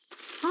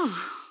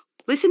Oh,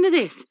 listen to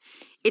this.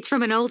 It's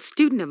from an old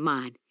student of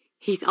mine.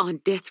 He's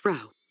on death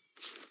row.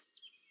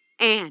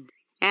 And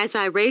as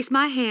I raise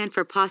my hand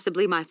for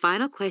possibly my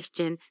final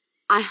question,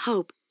 I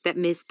hope that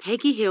Miss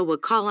Peggy Hill will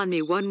call on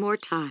me one more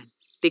time,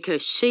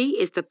 because she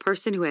is the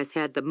person who has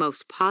had the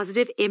most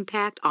positive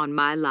impact on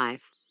my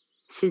life.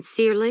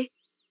 Sincerely,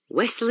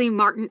 Wesley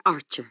Martin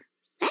Archer.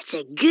 That's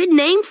a good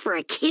name for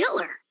a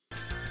killer.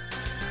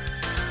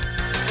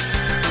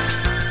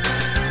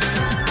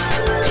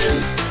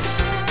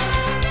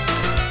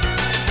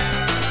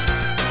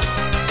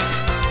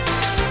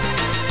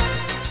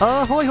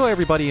 Ahoy,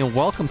 everybody, and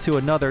welcome to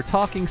another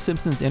Talking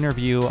Simpsons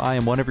interview. I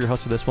am one of your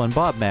hosts for this one,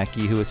 Bob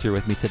Mackey, who is here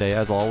with me today,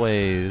 as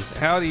always.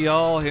 Howdy,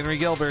 y'all. Henry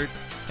Gilbert.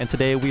 And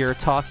today we are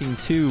talking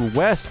to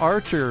Wes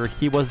Archer.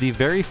 He was the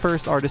very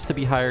first artist to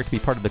be hired to be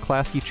part of the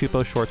Klasky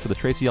Csupo shorts for the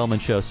Tracy Ullman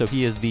Show, so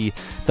he is the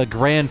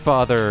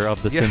grandfather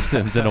of The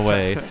Simpsons in a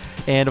way.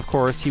 And, of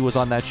course, he was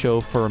on that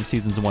show from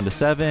seasons 1 to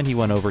 7. He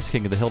went over to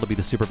King of the Hill to be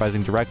the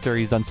supervising director.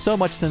 He's done so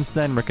much since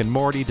then. Rick and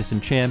Morty,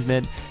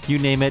 Disenchantment, you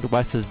name it,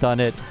 Wes has done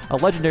it. A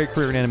legendary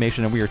career in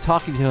animation, and we are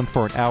talking to him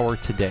for an hour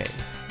today.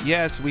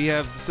 Yes, we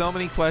have so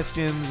many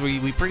questions.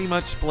 We pretty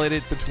much split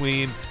it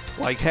between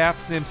like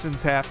half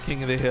Simpsons, half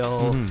King of the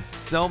Hill. Mm-hmm.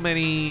 So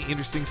many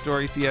interesting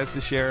stories he has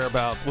to share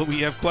about. Well, we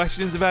have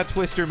questions about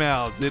Twister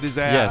Mouths. It is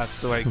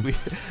asked. Yes. Like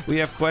we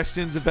have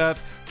questions about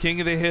King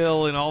of the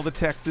Hill and all the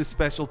Texas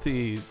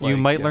specialties. You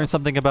might learn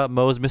something about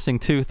Moe's missing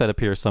tooth that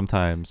appears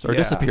sometimes, or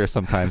disappears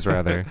sometimes,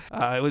 rather.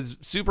 It was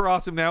super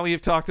awesome. Now we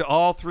have talked to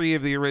all three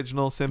of the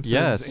original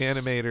Simpsons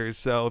animators.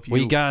 So if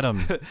we got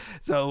them.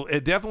 So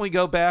definitely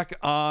go bain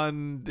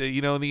on,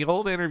 in the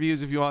old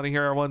interviews if you want to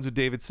hear our ones with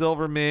David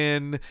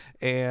Silverman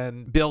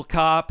and Bill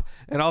Kopp.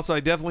 And also I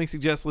definitely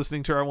suggest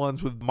listening to our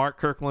ones with Mark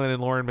Kirkland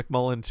and Lauren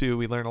McMullen too.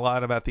 We learn a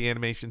lot about the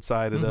animation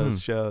side of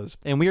those shows.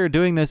 And we are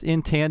doing this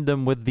in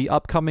tandem with the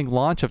upcoming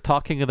launch of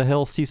Talking of the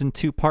Hill Season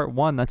 2 Part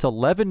 1. That's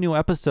 11 new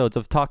episodes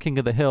of Talking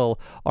of the Hill,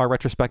 our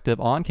retrospective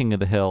on King of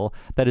the Hill.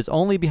 That is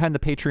only behind the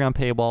Patreon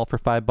paywall for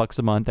 $5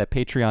 a month at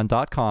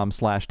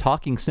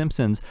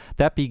patreon.com/TalkingSimpsons.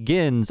 That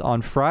begins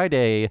on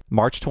Friday,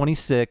 March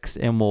 26th,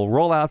 and will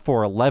roll out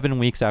for 11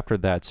 weeks after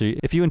that. So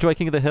if you enjoy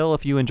King of the Hill,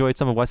 if you enjoyed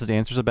some of Wes's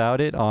answers about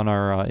it on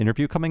our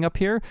interview coming up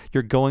here,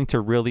 you're going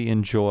to really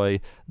enjoy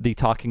the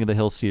Talking of the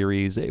Hill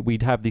series.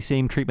 We'd have the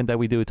same treatment that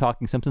we do with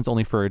Talking Simpsons,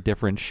 only for a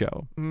different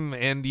show.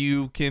 And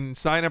you can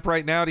sign up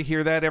right now to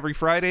hear that every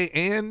Friday,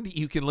 and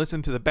you can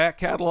listen to the back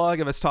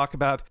catalog of us talk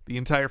about the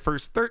entire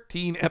first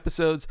 13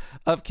 episodes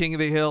of King of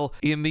the Hill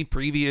in the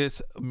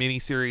previous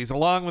miniseries,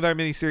 along with our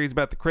miniseries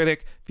about The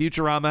Critic,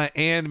 Futurama,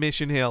 and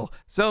Mission Hill.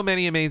 So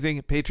many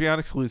amazing Patreon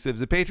exclusives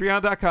at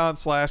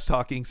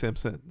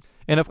patreon.com/TalkingSimpsons.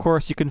 And of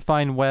course, you can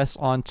find Wes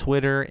on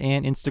Twitter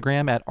and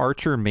Instagram at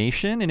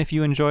ArcherMation. And if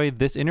you enjoyed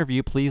this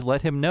interview, please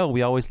let him know.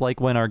 We always like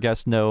when our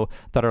guests know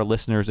that our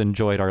listeners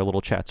enjoyed our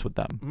little chats with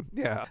them.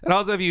 Yeah. And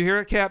also, if you hear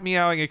a cat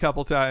meowing a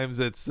couple times,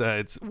 it's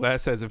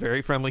Wes has a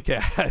very friendly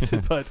cat,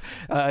 but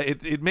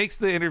it makes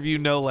the interview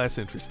no less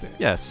interesting.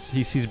 Yes,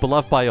 he's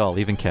beloved by all,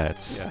 even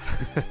cats. Yeah.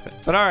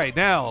 But all right,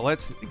 now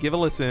let's give a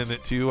listen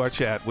to our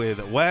chat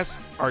with Wes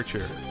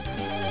Archer.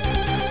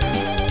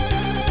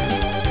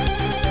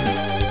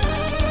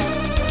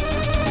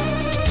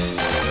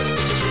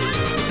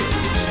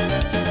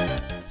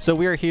 So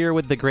we are here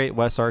with the great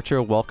Wes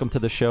Archer. Welcome to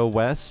the show,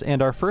 Wes.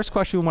 And our first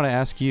question we want to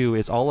ask you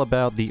is all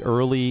about the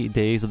early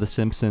days of The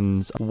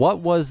Simpsons. What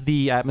was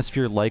the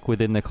atmosphere like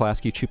within the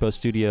Klasky Csupo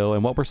studio,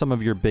 and what were some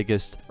of your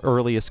biggest,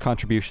 earliest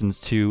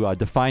contributions to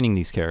defining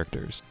these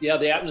characters? Yeah,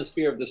 the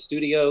atmosphere of the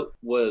studio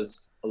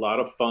was a lot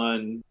of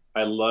fun.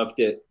 I loved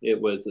it. It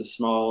was a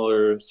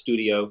smaller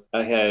studio.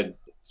 I had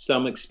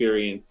some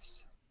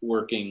experience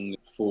working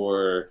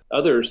for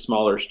other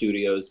smaller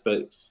studios,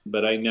 but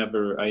I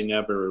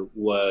never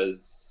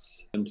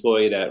was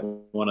employed at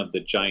one of the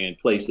giant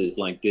places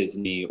like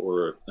Disney,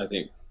 or I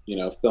think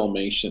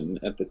Filmation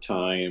at the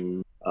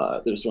time.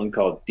 There's one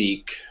called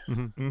Deke.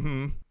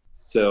 Mm-hmm.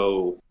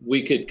 So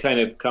we could kind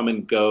of come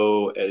and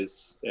go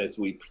as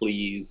we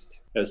pleased,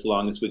 as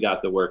long as we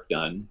got the work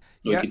done.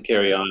 We could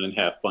carry on and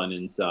have fun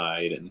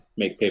inside and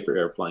make paper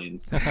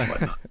airplanes and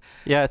whatnot.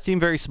 Yeah, it seemed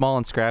very small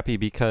and scrappy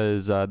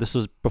because this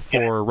was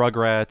before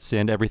Rugrats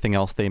and everything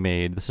else they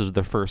made. This was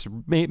their first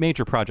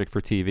major project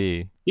for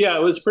TV. Yeah,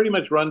 it was pretty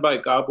much run by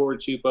Gabor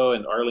Csupo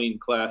and Arlene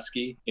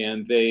Klasky,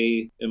 and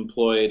they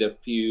employed a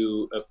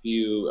few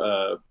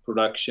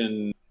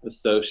production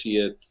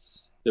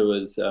associates. There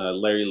was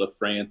Larry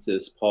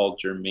LaFrancis, Paul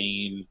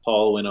Germain.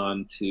 Paul went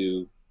on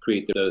to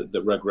create the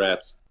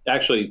Rugrats.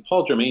 Actually,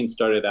 Paul Germain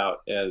started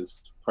out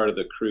as part of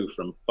the crew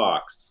from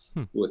Fox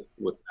with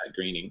Matt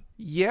Groening.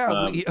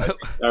 Yeah.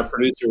 Our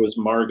producer was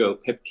Margot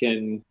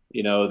Pipkin.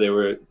 There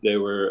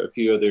were a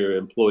few other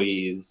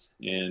employees,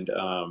 and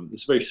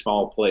it's a very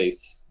small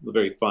place.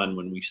 Very fun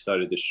when we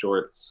started the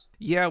shorts.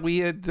 Yeah, we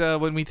had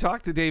when we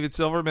talked to David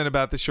Silverman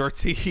about the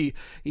shorts, he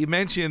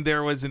mentioned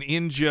there was an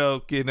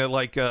in-joke in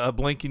a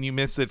blink and you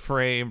miss it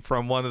frame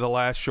from one of the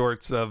last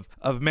shorts of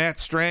Matt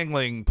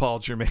strangling Paul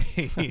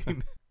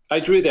Germain. I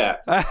drew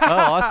that. Oh,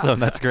 awesome.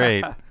 That's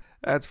great.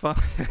 That's fun.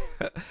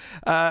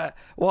 Well,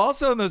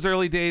 also in those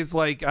early days,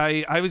 like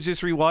I was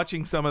just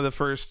rewatching some of the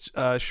first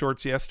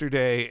shorts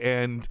yesterday,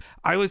 and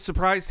I was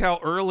surprised how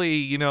early,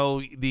 you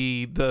know,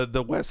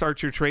 the Wes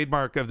Archer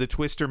trademark of the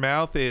twister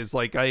mouth is.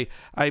 Like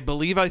I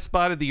believe I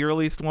spotted the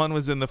earliest one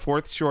was in the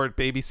fourth short,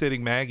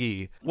 Babysitting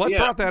Maggie. What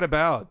brought that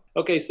about?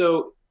 Okay,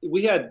 so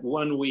we had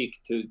 1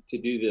 week to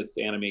do this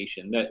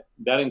animation.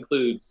 That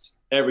includes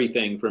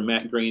everything from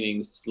Matt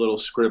Groening's little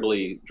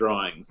scribbly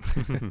drawings.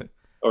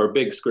 Or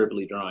big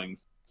scribbly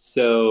drawings.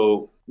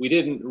 So we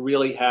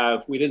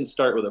didn't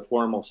start with a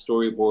formal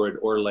storyboard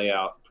or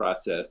layout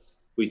process.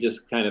 We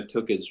just kind of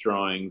took his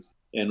drawings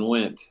and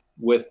went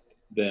with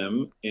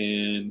them.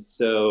 And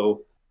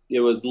so it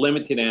was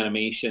limited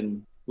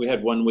animation. We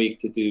had 1 week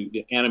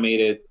to animate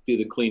it, do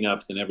the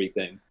cleanups and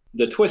everything.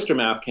 The twister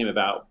mouth came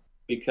about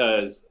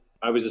because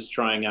I was just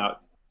trying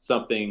out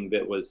something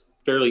that was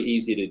fairly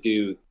easy to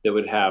do that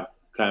would have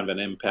kind of an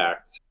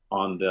impact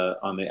on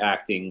the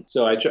acting.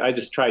 So I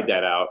just tried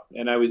that out,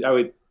 and I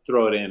would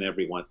throw it in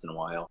every once in a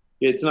while.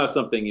 It's not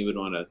something you would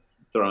want to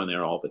throw in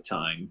there all the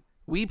time.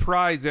 We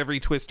prize every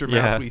twister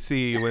mouth we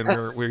see when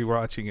we're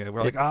watching it.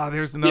 We're like,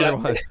 there's another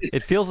one.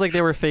 It feels like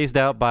they were phased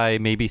out by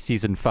maybe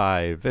season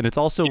 5, and it's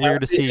also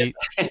weird to see.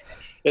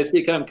 It's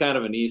become kind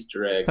of an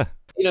Easter egg.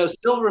 You know,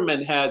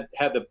 Silverman had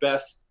the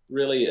best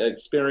really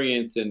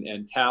experience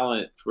and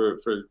talent for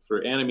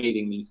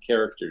animating these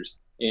characters.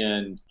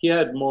 And he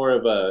had more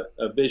of a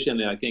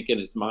vision, I think, in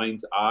his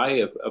mind's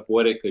eye of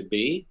what it could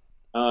be.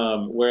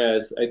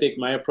 Whereas I think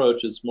my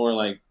approach is more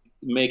like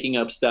making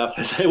up stuff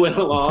as I went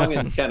along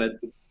and kind of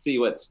see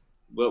what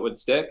would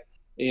stick,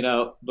 you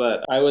know.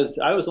 But I was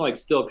like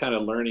still kind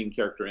of learning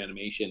character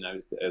animation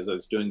as I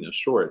was doing those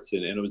shorts,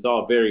 and it was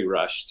all very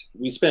rushed.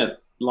 We spent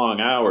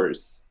long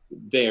hours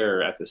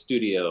there at the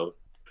studio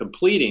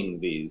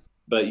completing these,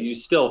 but you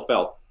still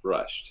felt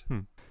rushed.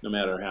 No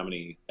matter how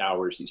many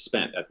hours you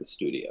spent at the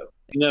studio.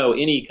 You know,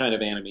 any kind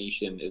of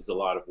animation is a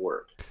lot of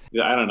work.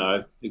 I don't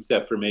know,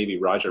 except for maybe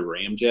Roger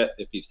Ramjet,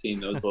 if you've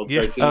seen those old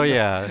cartoons. Oh,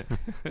 yeah.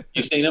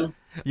 You've seen them?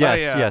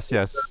 Yes.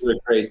 They're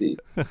crazy.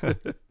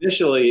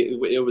 Initially,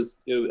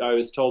 I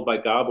was told by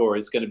Gabor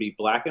it's going to be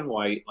black and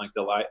white, like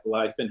the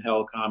Life in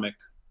Hell comic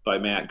by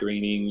Matt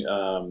Groening,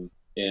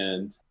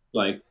 and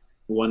like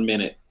 1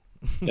 minute.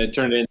 It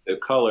turned into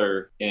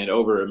color and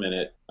over a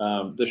minute.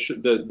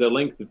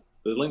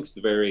 The lengths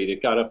varied. It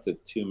got up to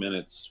 2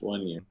 minutes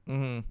 1 year.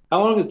 Mm-hmm.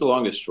 How long is the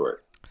longest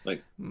short?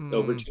 Like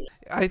over 2 minutes?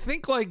 I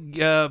think like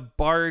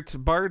Bart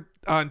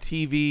on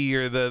TV,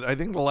 or I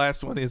think the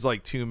last one is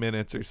like 2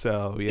 minutes or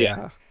so.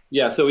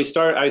 Yeah. So it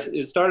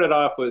started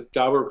off with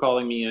Gabor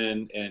calling me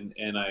in,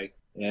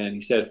 and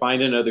he said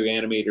find another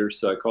animator.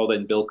 So I called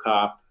in Bill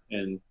Kopp,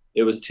 and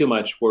it was too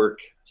much work.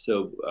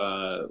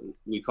 So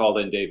we called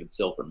in David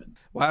Silverman.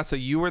 Wow. So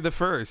you were the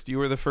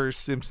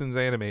first Simpsons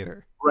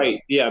animator.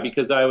 Right. Yeah.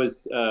 Because I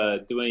was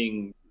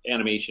doing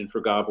animation for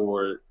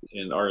Gabor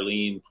and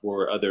Arlene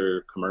for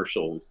other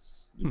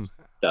commercials and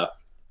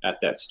stuff at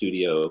that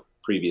studio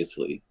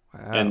previously.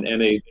 Wow.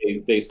 And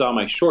they saw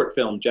my short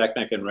film, Jack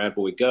Mack and Rad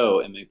Boy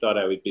Go, and they thought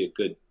I would be a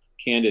good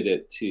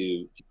candidate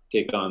to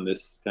take on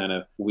this kind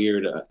of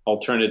weird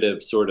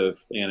alternative sort of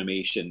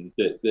animation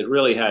that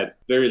really had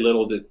very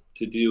little to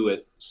do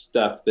with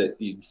stuff that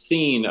you'd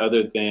seen,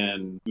 other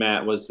than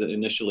Matt was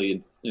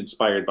initially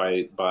inspired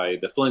by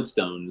the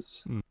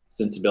Flintstones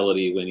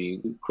sensibility when he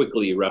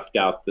quickly roughed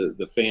out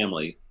the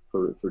family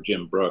for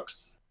Jim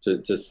Brooks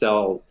to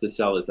sell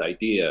his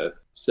idea.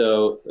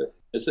 So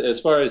as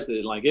far as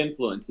the like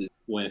influences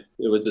went,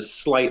 it was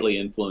just slightly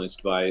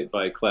influenced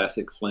by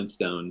classic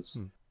Flintstones.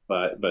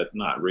 But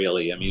not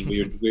really. I mean,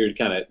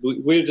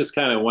 we just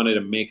kind of wanted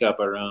to make up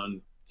our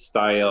own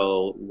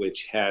style,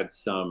 which had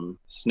some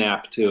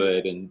snap to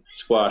it and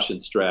squash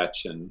and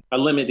stretch and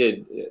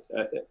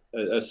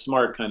a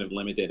smart kind of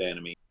limited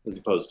anime as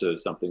opposed to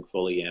something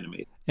fully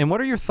animated. And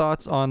what are your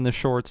thoughts on the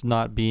shorts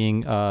not being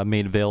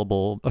made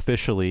available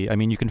officially? I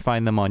mean, you can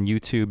find them on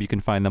YouTube, you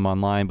can find them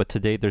online, but to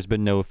date there's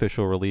been no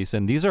official release.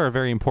 And these are a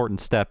very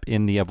important step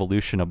in the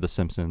evolution of The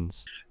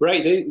Simpsons.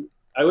 Right.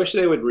 I wish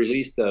they would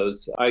release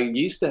those. I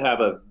used to have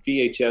a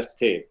VHS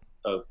tape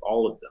of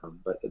all of them,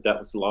 but that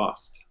was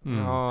lost.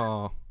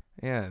 Oh,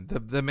 yeah.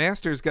 The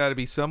master's got to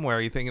be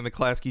somewhere. You think in the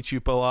Klasky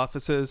Csupo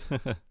offices?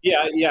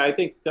 Yeah. I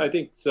think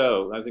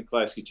so. I think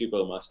Klasky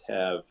Csupo must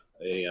have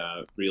a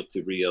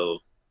reel-to-reel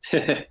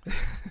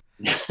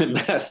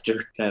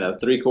master kind of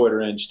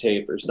 3/4 inch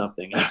tape or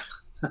something.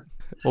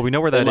 Well, we know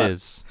where that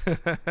is.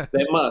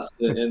 They must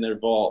in their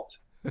vault.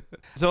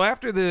 So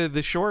after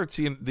the shorts,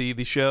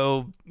 the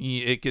show,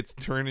 it gets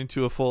turned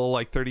into a full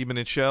like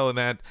 30-minute show, and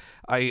that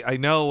I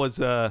know was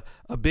a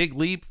big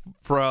leap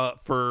for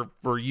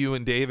you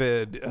and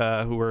David,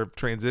 who were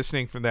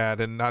transitioning from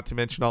that, and not to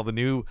mention all the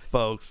new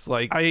folks.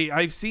 Like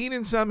I've seen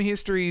in some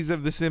histories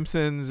of The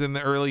Simpsons in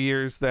the early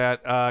years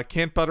that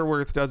Kent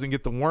Butterworth doesn't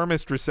get the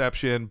warmest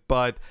reception,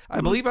 but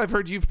I believe I've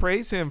heard you've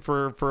praised him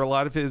for a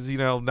lot of his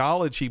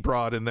knowledge he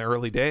brought in the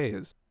early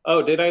days.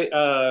 Oh, did I?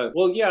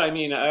 Well, yeah. I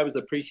mean, I was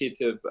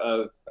appreciative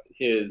of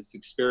his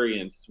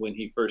experience when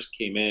he first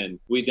came in.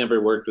 We'd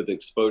never worked with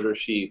exposure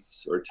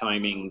sheets or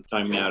timing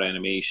out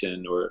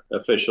animation or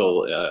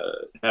official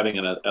having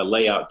a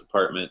layout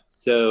department.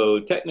 So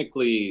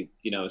technically,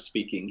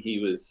 speaking, he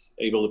was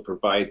able to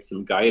provide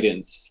some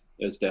guidance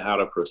as to how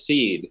to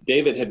proceed.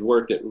 David had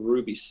worked at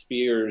Ruby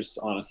Spears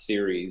on a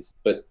series,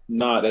 but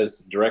not as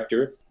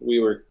director. We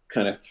were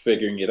kind of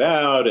figuring it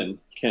out, and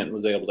Kent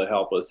was able to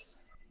help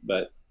us.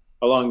 But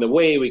along the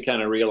way, we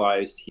kind of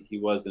realized he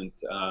wasn't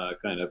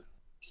kind of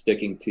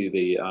sticking to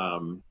the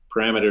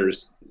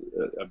parameters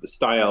of the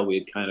style we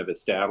had kind of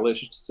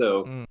established.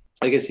 So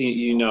I guess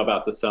you know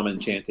about the Some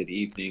Enchanted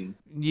Evening.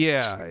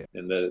 Yeah.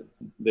 And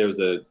there's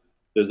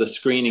a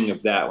screening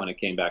of that when it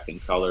came back in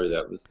color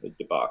that was a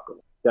debacle.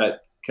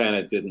 That kind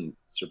of didn't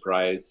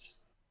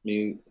surprise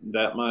me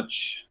that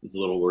much. I was a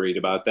little worried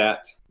about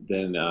that.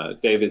 Then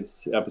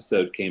David's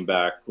episode came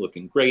back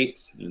looking great,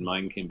 and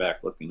mine came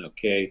back looking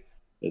okay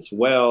as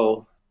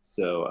well.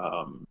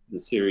 So the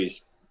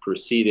series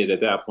proceeded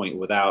at that point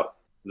without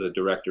the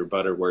director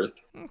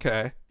Butterworth.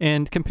 Okay.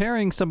 And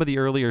comparing some of the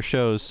earlier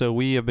shows, so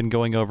we have been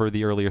going over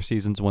the earlier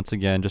seasons once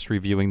again, just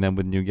reviewing them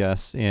with new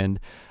guests. And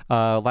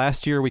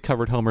last year we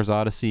covered Homer's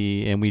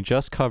Odyssey, and we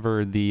just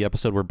covered the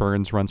episode where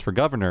Burns runs for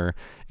governor.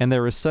 And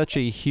there was such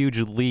a huge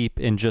leap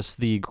in just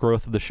the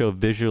growth of the show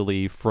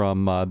visually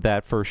from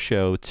that first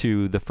show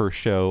to the first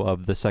show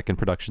of the second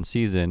production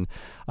season.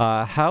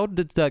 How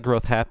did that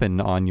growth happen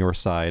on your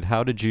side?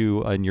 How did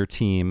you and your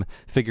team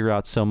figure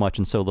out so much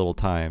in so little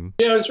time?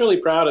 Yeah, I was really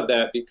proud of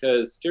that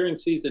because during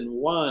season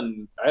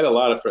 1, I had a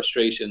lot of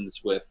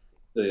frustrations with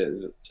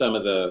some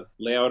of the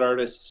layout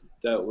artists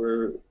that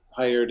were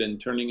hired and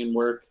turning in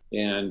work.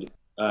 And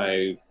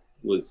I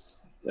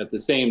was at the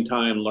same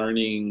time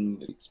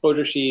learning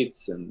exposure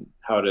sheets and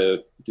how to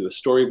do a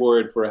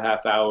storyboard for a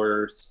half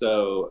hour.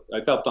 So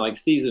I felt like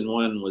season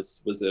 1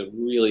 was a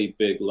really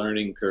big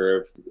learning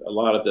curve. A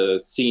lot of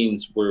the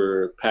scenes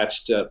were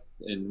patched up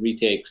in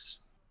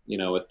retakes,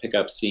 with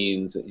pickup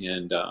scenes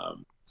and a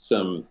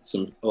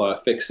lot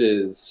of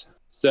fixes.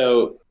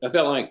 So I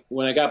felt like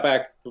when I got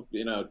back,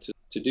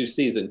 to do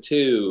season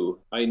 2,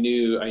 I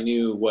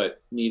knew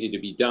what needed to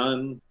be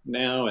done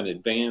now in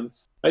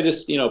advance. I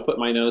just, put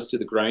my nose to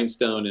the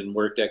grindstone and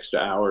worked extra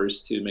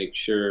hours to make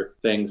sure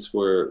things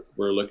were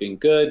looking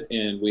good.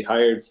 And we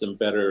hired some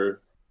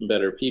better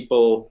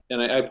people.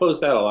 And I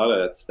posed out a lot of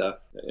that stuff.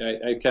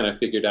 I kind of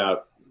figured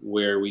out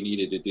where we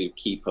needed to do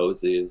key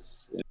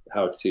poses, and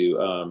how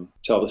to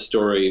tell the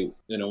story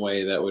in a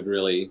way that would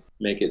really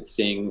make it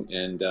sing.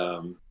 And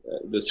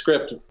the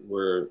script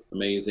were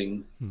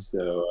amazing.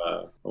 So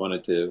I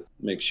wanted to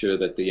make sure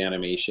that the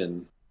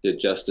animation did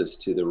justice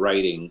to the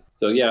writing.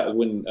 So yeah,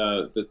 when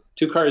the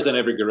 2 cars in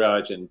every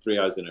garage and 3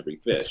 eyes in every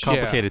fish. It's a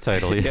complicated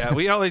title. Yeah,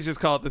 we always just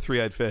call it the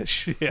Three-Eyed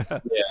Fish. Yeah.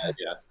 Yeah.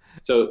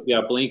 So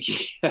yeah,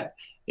 Blinky.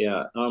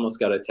 Yeah, I almost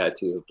got a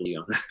tattoo of Blinky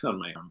on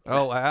my arm.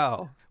 Oh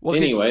wow. Well,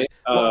 anyway,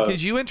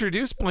 because you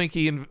introduced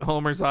Blinky in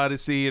Homer's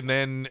Odyssey, and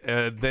then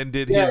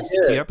did his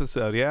key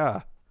episode.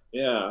 Yeah.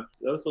 Yeah,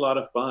 that was a lot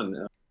of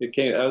fun. It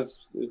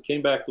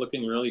came back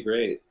looking really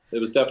great. It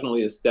was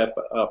definitely a step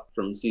up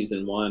from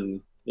season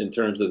 1 in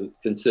terms of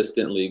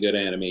consistently good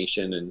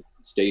animation and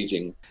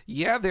staging.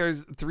 Yeah,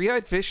 there's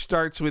Three-Eyed Fish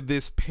starts with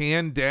this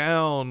pan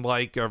down,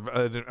 like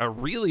a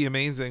really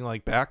amazing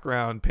like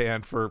background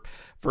pan for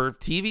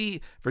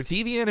TV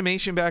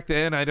animation back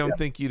then. I don't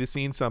think you'd have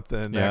seen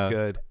something that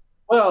good.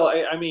 Well,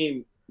 I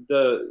mean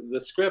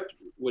the script,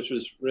 which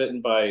was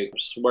written by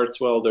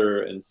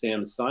Swartzwelder and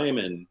Sam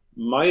Simon,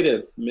 might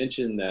have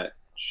mentioned that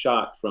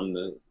shot from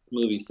the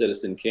movie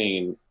Citizen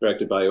Kane,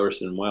 directed by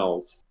Orson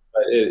Welles.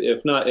 But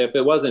if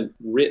it wasn't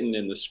written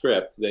in the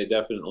script, it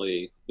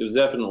was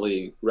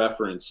definitely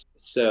referenced.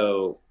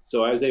 So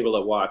I was able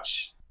to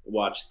watch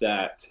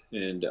that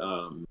and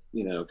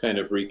kind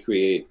of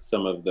recreate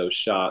some of those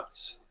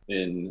shots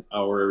in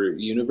our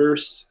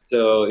universe.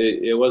 So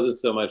it wasn't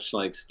so much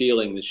like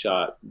stealing the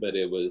shot, but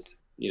it was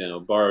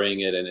borrowing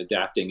it and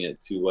adapting it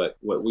to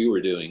what we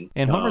were doing.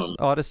 And Homer's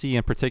Odyssey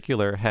in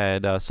particular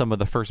had some of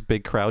the first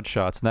big crowd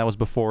shots, and that was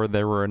before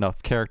there were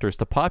enough characters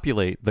to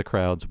populate the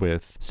crowds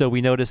with. So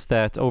we noticed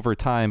that over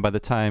time, by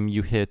the time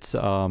you hit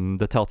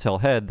the Telltale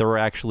Head, there were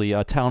actually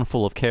a town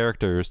full of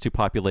characters to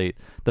populate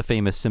the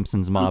famous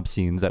Simpsons mob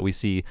scenes that we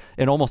see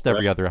in almost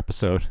every other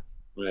episode.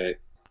 Right.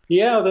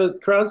 Yeah, the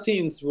crowd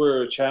scenes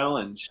were a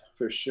challenge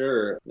for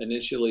sure.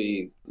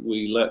 Initially,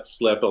 we let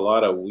slip a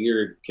lot of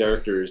weird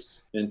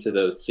characters into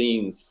those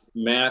scenes.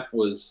 Matt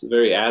was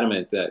very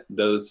adamant that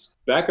those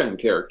background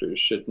characters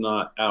should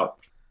not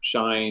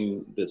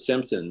outshine the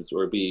Simpsons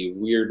or be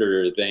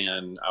weirder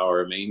than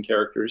our main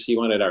characters. He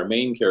wanted our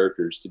main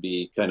characters to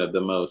be kind of the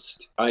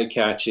most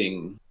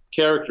eye-catching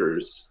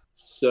characters.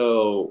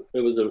 So it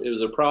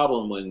was a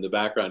problem when the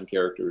background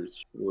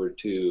characters were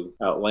too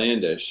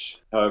outlandish.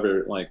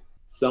 However,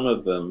 some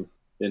of them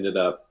ended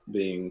up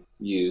being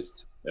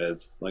used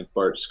as like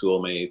Bart's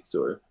schoolmates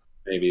or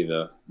maybe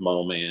the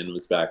Mole Man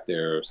was back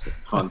there, or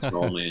Hans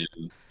Mole Man.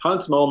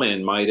 Hans Mole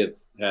Man might have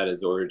had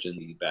his origin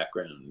in the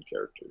background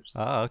characters.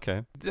 Ah,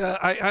 okay.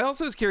 I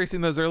also was curious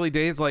in those early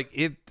days, like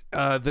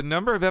the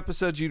number of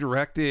episodes you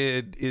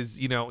directed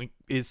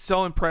is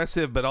so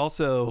impressive, but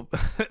also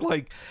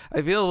like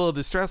I feel a little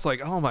distressed,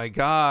 like, oh my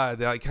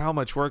God, like how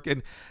much work.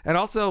 And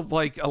also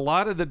like a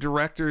lot of the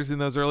directors in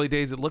those early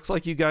days, it looks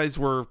like you guys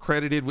were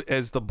credited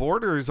as the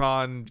borders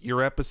on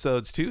your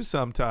episodes too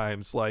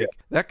sometimes. Like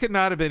that could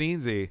not have been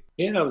easy.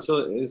 Yeah,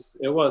 so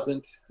it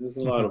wasn't. It was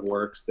a lot of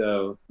work.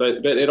 So,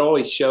 but it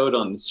always showed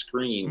on the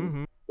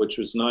screen, which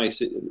was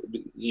nice.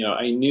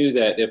 I knew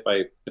that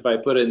if I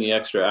put in the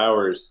extra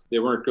hours, they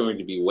weren't going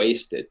to be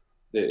wasted.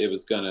 It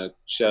was going to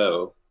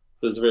show.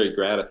 So it's very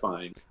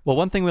gratifying. Well,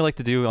 one thing we like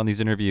to do on these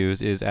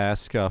interviews is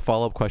ask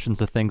follow-up questions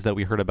to things that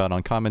we heard about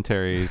on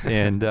commentaries.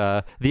 And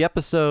the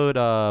episode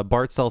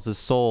Bart Sells His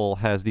Soul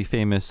has the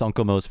famous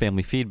Uncle Moe's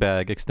Family Feed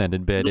Bag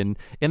extended bit. And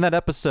in that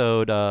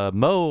episode,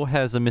 Moe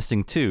has a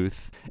missing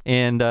tooth.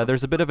 And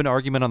there's a bit of an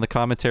argument on the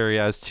commentary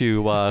as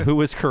to who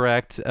is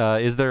correct.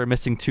 Is there a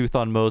missing tooth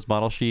on Moe's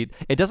model sheet?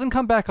 It doesn't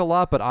come back a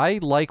lot, but I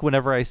like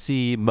whenever I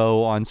see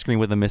Moe on screen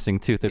with a missing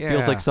tooth. It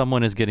feels like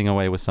someone is getting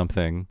away with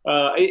something.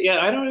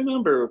 I don't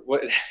remember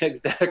what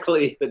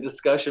exactly the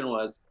discussion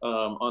was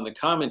on the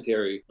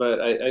commentary, but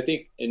I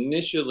think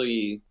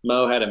initially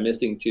Moe had a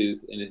missing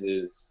tooth in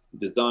his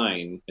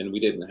design, and we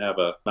didn't have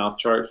a mouth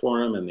chart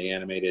for him, and they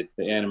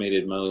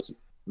animated Moe's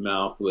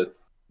mouth with,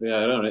 I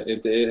don't know,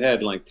 it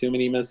had like too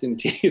many missing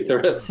teeth,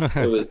 or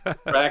it was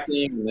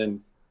cracking, and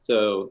then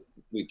so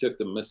we took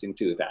the missing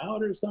tooth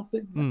out or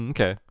something.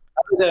 Okay.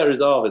 How did that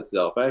resolve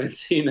itself? I haven't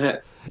seen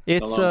that.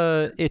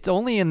 It's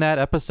only in that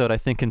episode, I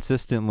think,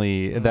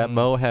 consistently that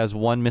Moe has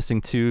one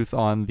missing tooth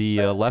on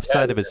the left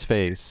side of his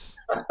face.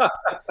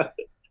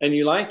 And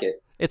you like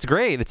it? It's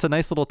great. It's a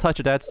nice little touch.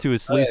 It adds to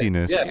his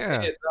sleaziness.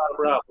 Yeah, it's not a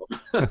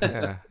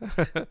problem.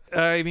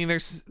 I mean,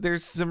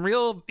 there's some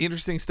real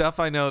interesting stuff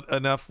I know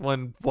enough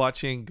when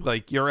watching,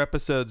 like, your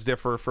episodes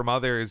differ from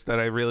others that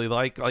I really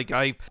like. Like,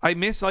 I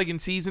miss, like, in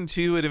season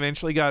 2, it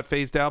eventually got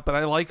phased out, but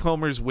I like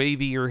Homer's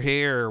wavier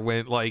hair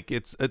when, like,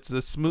 it's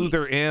a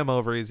smoother M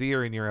over his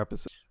ear in your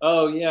episode.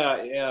 Oh, yeah.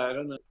 I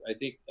don't know. I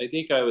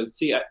think I was,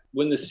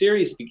 when the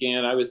series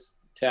began, I was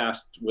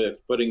tasked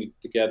with putting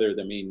together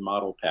the main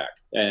model pack,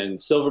 and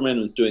Silverman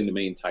was doing the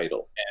main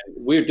title, and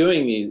we're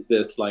doing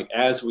this like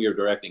as we are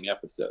directing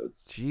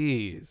episodes.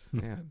 Jeez,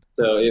 man.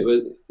 So it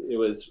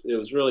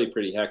was really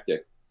pretty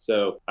hectic.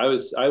 So I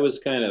was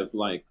kind of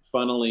like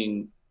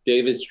funneling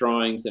David's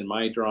drawings and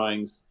my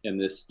drawings, and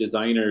this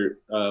designer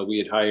we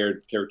had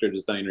hired, character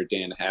designer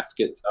Dan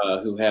Haskett,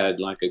 who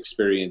had like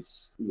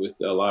experience with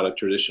a lot of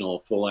traditional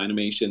full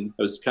animation.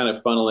 I was kind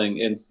of funneling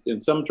in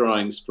some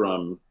drawings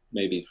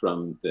maybe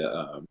from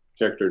the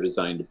character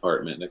design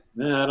department.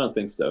 I don't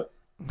think so.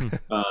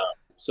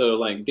 So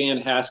like Dan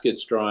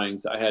Haskett's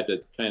drawings, I had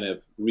to kind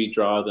of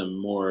redraw them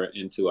more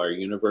into our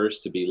universe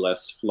to be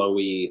less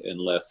flowy and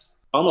less,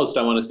 almost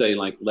I want to say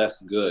like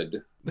less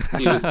good.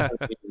 He was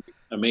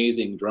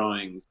amazing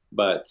drawings,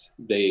 but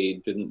they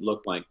didn't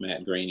look like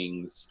Matt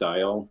Groening's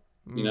style,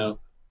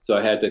 So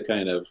I had to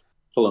kind of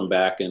pull them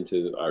back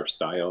into our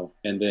style.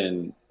 And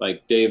then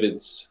like David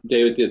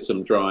did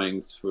some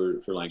drawings for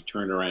like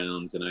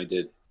turnarounds, and I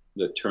did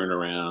the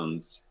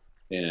turnarounds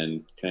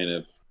and kind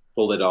of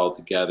pulled it all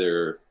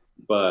together.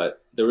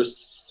 But there was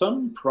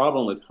some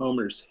problem with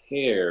Homer's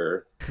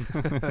hair.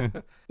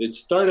 It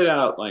started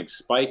out like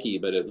spiky,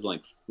 but it was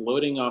like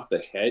floating off the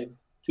head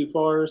too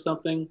far or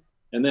something.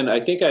 And then I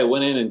think I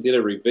went in and did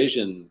a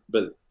revision,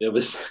 but it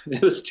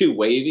was too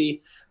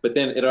wavy, but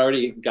then it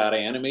already got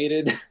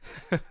animated.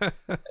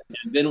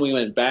 And then we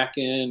went back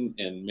in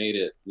and made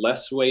it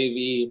less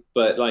wavy.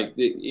 But like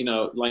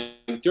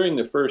during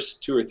the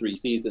first 2 or 3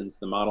 seasons,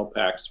 the model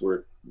packs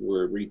were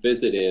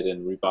revisited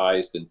and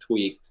revised and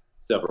tweaked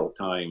several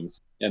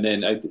times. And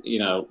then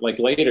like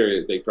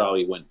later they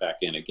probably went back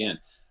in again.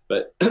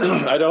 But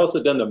I'd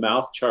also done the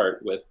mouth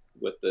chart with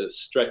the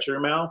stretcher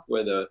mouth,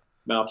 where the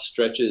mouth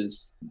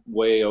stretches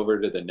way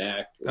over to the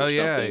neck or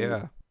something.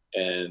 Yeah.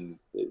 And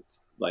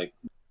it's like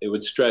it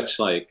would stretch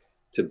like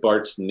to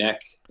Bart's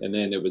neck, and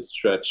then it would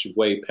stretch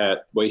way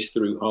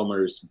through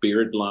Homer's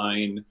beard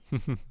line.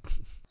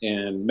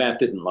 And Matt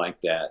didn't like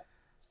that,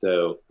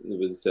 so it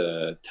was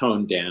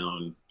toned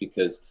down,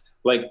 because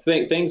like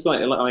things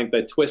like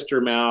the twister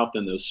mouth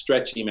and those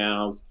stretchy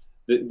mouths,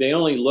 they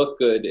only look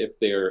good if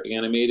they're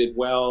animated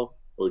well,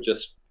 or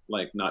just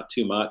like not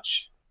too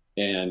much.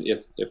 And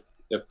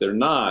if they're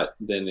not,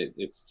 then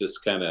it's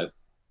just kind of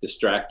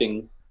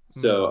distracting.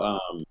 So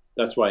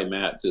that's why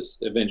Matt just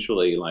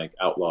eventually like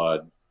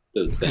outlawed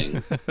those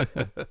things. You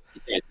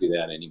can't do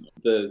that anymore.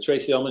 The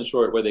Tracy Ullman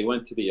short where they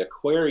went to the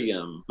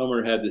aquarium,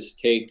 Homer had this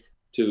take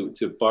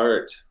to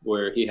Bart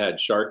where he had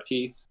shark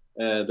teeth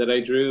that I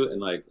drew,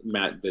 and like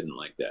Matt didn't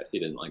like that. He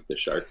didn't like the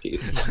shark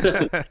teeth.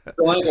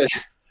 So like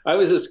I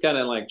was just kind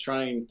of like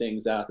trying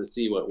things out to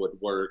see what would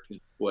work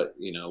and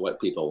what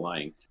people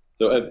liked.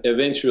 So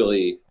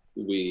eventually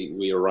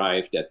we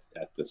arrived at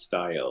the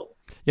style.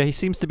 Yeah, he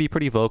seems to be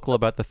pretty vocal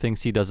about the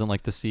things he doesn't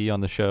like to see on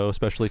the show,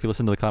 especially if you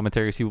listen to the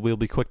commentaries. He will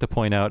be quick to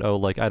point out, oh,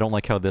 like, I don't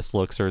like how this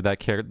looks, or that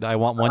character, I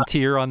want one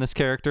tier on this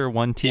character,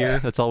 one tier,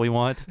 that's all we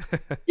want.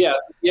 Yes,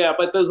 yeah,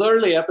 but those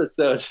early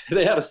episodes,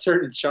 they have a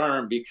certain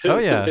charm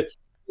because of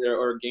their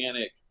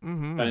organic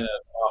kind of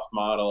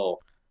off-model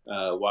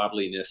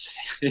wobbliness.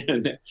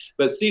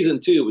 But season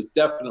 2 was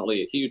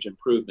definitely a huge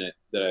improvement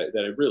that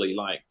I really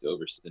liked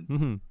over season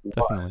 1.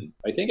 Definitely.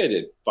 I think I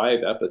did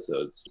 5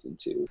 episodes season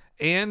 2,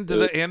 and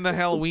the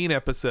Halloween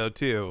episode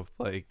too.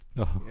 Like,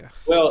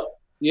 well,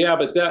 yeah,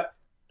 but that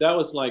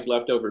was like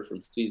leftover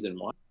from season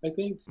 1. I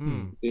think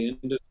at the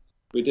end of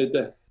we did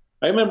that.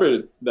 I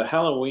remember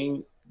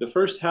the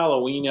first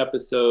Halloween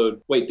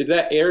episode. Wait, did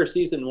that air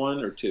season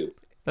 1 or 2?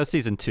 That's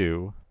season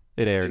 2.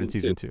 It aired in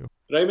season 2.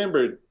 But I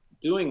remember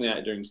doing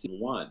that during season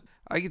 1.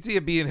 I can see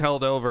it being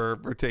held over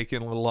or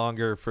taking a little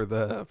longer for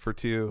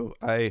 2.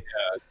 I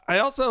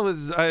also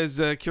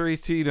was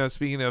curious too.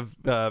 Speaking of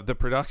the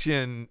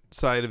production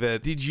side of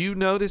it, did you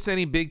notice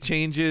any big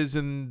changes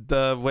in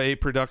the way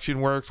production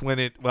works when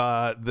it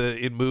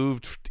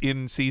moved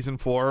in season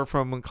 4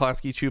 from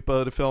Klasky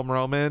Csupo to Film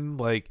Roman?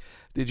 Like,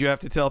 did you have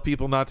to tell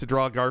people not to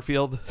draw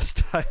Garfield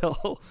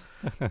style?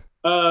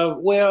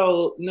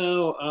 Well,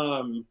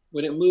 no.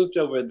 When it moved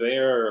over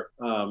there,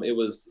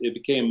 it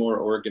became more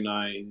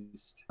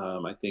organized.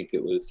 I think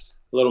it was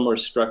a little more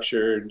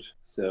structured,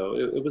 so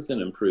it was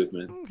an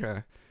improvement.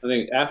 Okay. I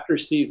think after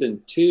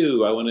season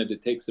 2, I wanted to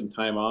take some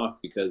time off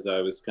because I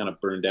was kind of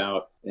burned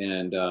out,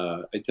 and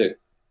I took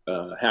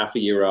half a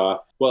year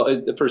off.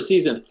 Well, for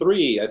season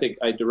 3, I think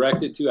I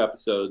directed 2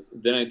 episodes,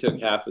 then I took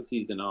half a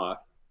season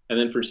off, and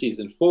then for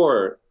season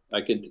 4,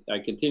 I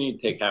continued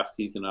to take half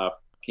season off.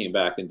 Came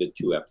back and did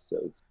 2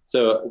 episodes.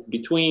 So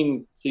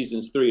between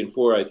seasons 3 and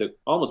 4, I took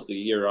almost a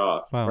year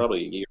off,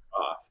 probably a year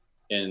off.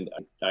 And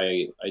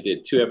I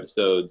did 2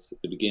 episodes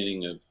at the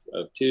beginning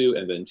of 2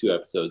 and then 2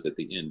 episodes at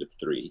the end of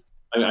 3.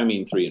 I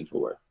mean 3 and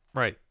 4.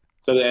 Right.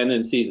 So and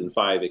then season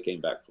 5, it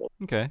came back full.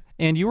 Okay.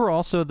 And you were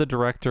also the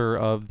director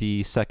of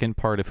the second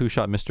part of Who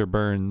Shot Mr.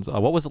 Burns.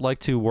 What was it like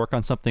to work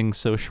on something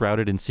so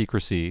shrouded in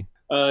secrecy?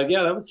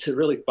 Yeah, that was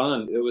really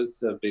fun. It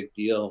was a big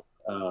deal.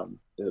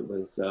 It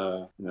was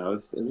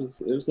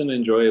it was an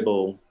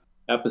enjoyable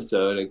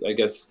episode. I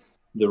guess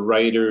the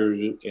writer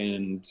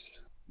and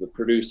the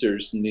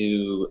producers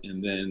knew,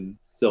 and then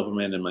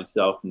Silverman and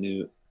myself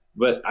knew,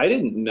 but I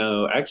didn't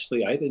know.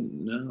 Actually, I didn't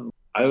know.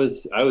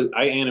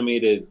 I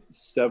animated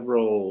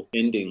several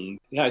endings.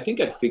 Yeah, I think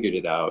I figured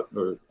it out,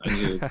 or I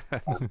knew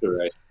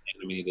after I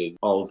animated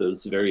all of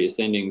those various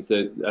endings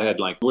that I had.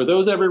 Like, were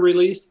those ever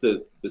released?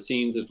 The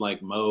scenes of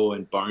like Moe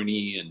and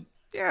Barney and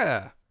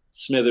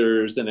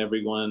Smithers and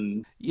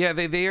everyone. Yeah,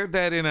 they aired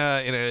that in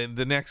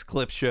the next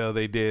clip show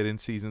they did in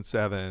season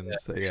 7. Yeah.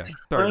 So yeah,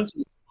 Burns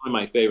was one of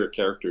my favorite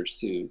characters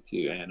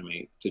to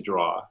animate, to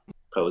draw,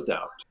 pose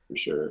out for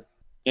sure.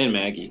 And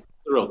Maggie,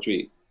 it's a real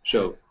treat.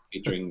 Show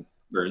featuring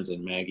Burns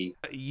and Maggie.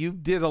 You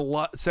did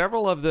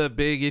several of the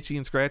big Itchy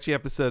and Scratchy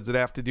episodes that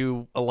have to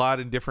do a lot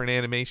in different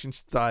animation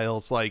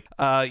styles. Like,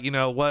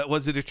 what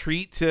was it a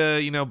treat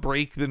to,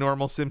 break the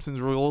normal Simpsons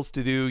rules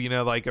to do,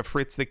 like a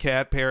Fritz the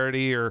Cat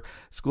parody or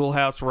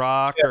Schoolhouse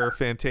Rock or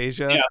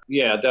Fantasia?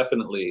 Yeah,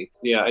 definitely.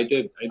 Yeah, I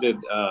did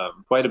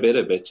quite a bit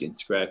of Itchy and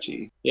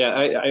Scratchy.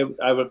 Yeah,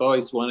 I've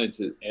always wanted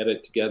to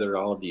edit together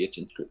all of the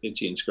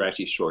Itchy and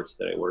Scratchy shorts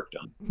that I worked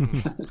on.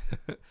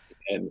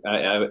 And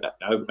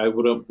I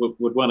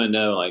would want to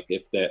know, like,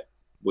 if that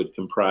would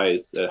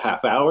comprise a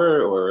half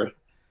hour or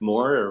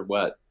more or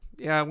what.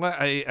 Yeah, well,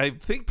 I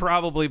think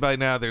probably by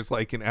now there's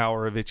like an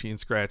hour of Itchy and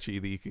Scratchy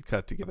that you could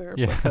cut together.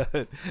 Yeah,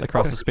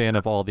 across the span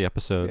of all the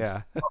episodes.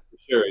 Yeah, for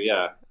sure.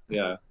 Yeah.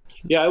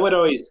 I would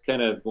always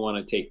kind of want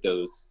to take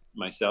those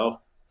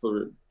myself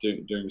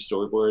during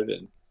storyboard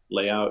and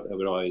layout. I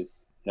would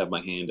always have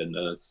my hand in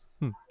those.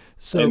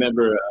 So I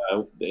remember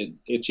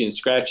Itchy and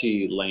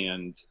Scratchy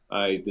Land.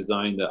 I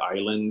designed the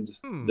island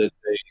that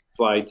they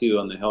fly to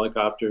on the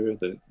helicopter.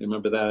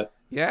 Remember that?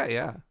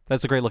 Yeah.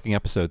 That's a great looking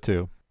episode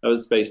too. That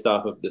was based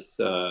off of this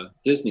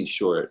Disney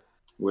short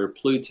where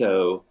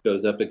Pluto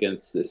goes up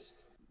against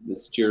this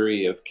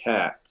jury of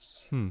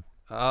cats.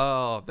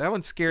 Oh, that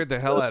one scared the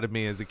hell out of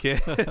me as a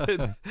kid.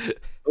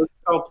 Was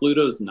it called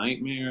Pluto's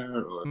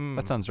Nightmare?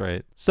 That sounds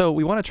right. So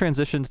we want to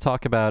transition to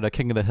talk about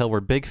King of the Hill. We're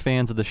big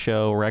fans of the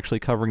show. We're actually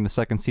covering the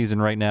second season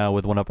right now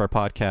with one of our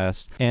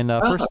podcasts. And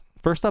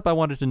first up, I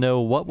wanted to know,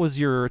 what was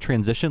your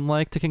transition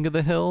like to King of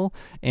the Hill?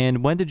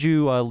 And when did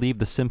you leave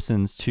The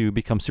Simpsons to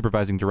become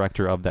supervising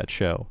director of that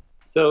show?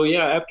 So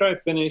yeah, after I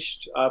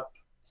finished up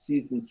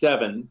season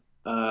 7,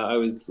 I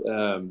was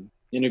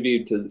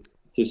interviewed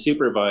to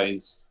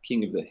supervise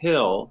King of the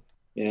Hill,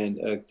 and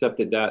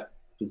accepted that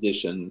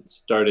position.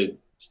 Started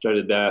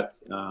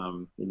that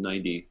in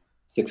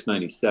 96,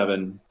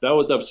 97. That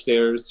was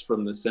upstairs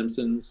from The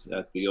Simpsons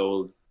at the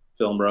old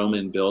Film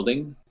Roman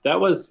building.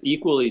 That was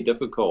equally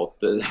difficult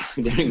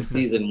during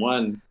season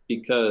 1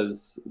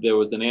 because there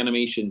was an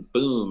animation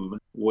boom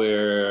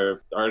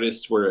where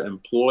artists were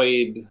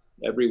employed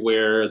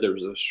everywhere. There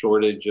was a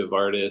shortage of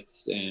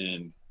artists,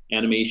 and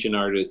animation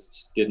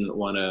artists didn't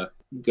want to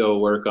go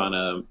work on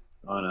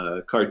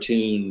a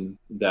cartoon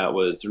that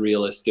was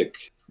realistic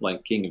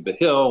like King of the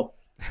Hill.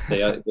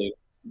 They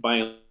by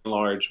and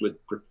large would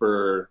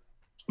prefer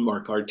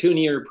more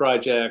cartoonier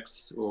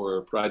projects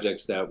or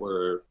projects that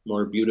were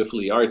more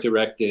beautifully art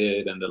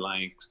directed and the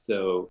like.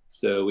 So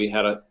we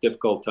had a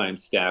difficult time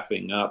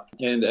staffing up.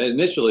 And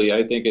initially,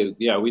 I think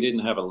we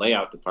didn't have a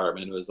layout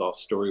department. It was all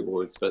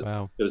storyboards, but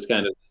Wow. it was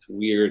kind of this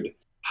weird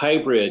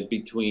hybrid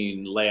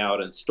between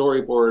layout and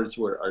storyboards,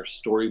 where our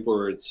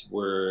storyboards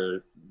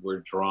were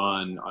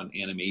drawn on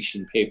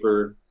animation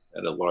paper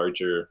at a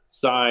larger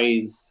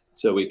size,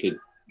 so we could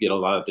get a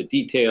lot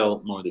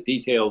of more of the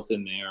details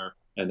in there.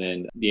 And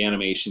then the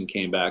animation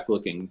came back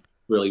looking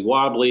really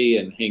wobbly,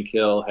 and Hank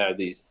Hill had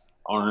these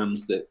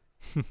arms that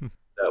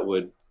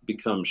would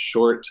become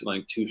short,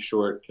 like too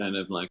short, kind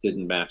of like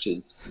didn't match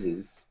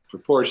his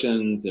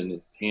proportions, and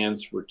his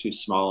hands were too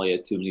small. He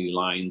had too many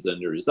lines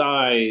under his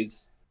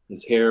eyes.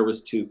 His hair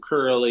was too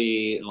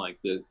curly, and like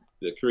the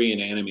Korean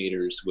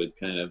animators would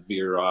kind of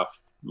veer off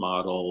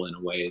model in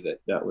a way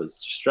that was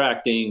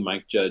distracting.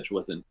 Mike Judge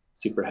wasn't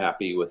super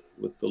happy with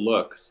the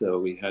look, so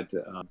we had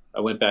to. I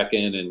went back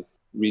in and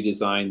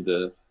redesigned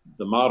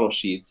the model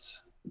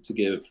sheets to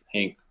give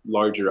Hank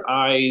larger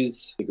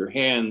eyes, bigger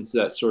hands,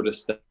 that sort of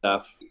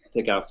stuff.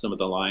 Take out some of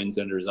the lines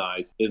under his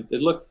eyes. It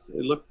looked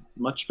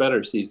much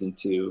better. Season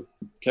 2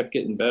 kept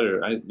getting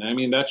better. I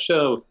mean, that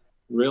show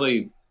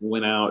really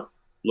went out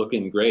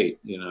looking great.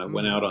 It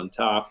went out on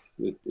top.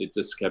 It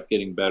just kept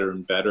getting better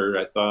and better,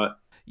 I thought.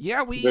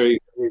 Yeah, Very,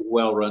 very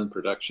well run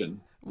production.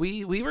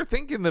 We were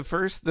thinking the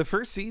first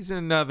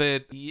season of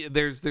it,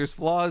 there's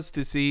flaws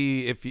to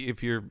see if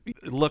you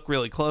look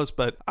really close,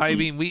 but I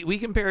mean we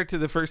compare it to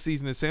the first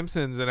season of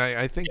Simpsons, and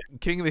I think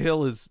King of the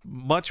Hill is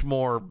much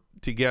more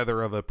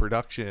together of a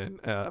production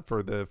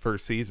for the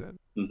first season.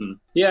 Mm-hmm.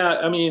 Yeah,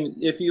 I mean,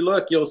 if you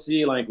look, you'll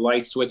see like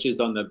light switches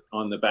on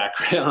the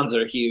backgrounds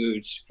are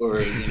huge, or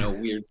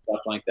weird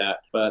stuff like that.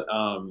 But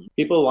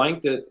people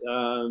liked it.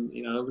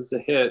 It was a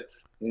hit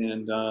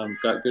and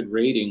got good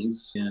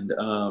ratings,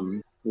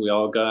 and we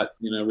all got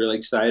really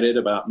excited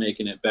about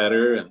making it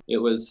better. And it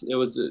was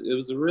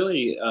a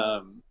really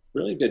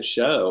really good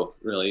show.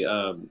 Really,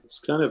 it's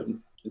kind of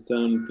its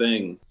own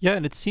thing. Yeah,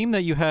 and it seemed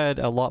that you had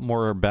a lot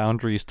more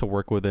boundaries to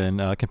work within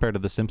compared to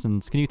The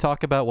Simpsons. Can you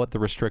talk about what the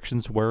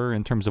restrictions were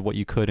in terms of what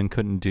you could and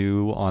couldn't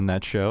do on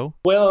that show?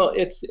 Well,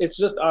 it's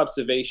just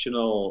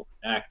observational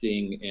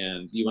acting,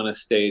 and you want to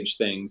stage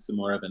things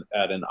more of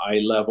at an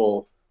eye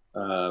level,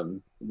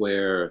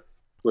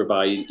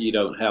 whereby you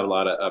don't have a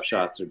lot of up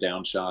shots or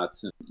down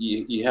shots, and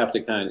you have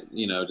to kind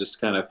of just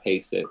kind of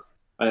pace it.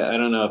 I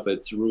don't know if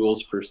it's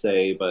rules per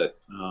se, but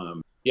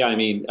yeah, I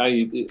mean,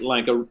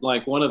 like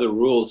one of the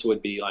rules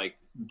would be like,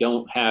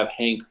 don't have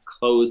Hank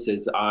close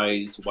his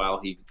eyes while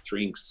he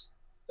drinks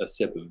a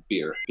sip of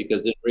beer,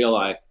 because in real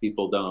life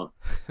people don't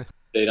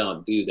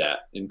do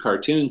that. In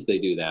cartoons they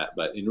do that,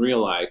 but in real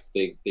life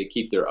they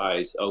keep their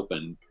eyes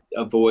open.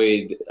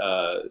 Avoid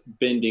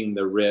bending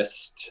the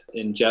wrist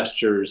in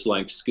gestures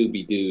like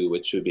Scooby-Doo,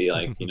 which would be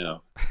like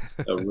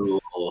a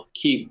rule.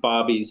 Keep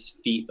Bobby's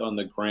feet on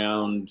the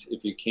ground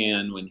if you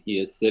can when he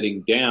is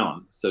sitting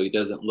down, so he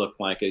doesn't look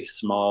like a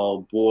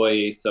small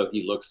boy, so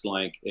he looks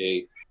like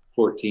a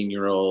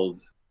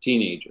 14-year-old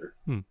teenager.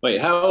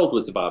 Wait, how old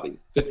was Bobby?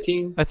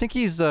 15? I think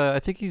he's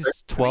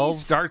 12. He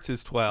starts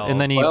as 12,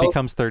 and then he 12?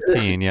 becomes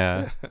 13.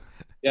 Yeah.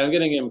 Yeah, I'm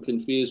getting him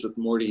confused with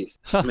Morty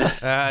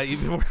Smith.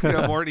 You've been working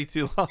on Morty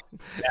too long.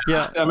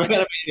 Yeah.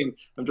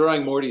 I'm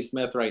drawing Morty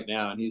Smith right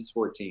now, and he's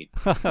 14.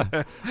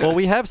 Well,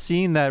 we have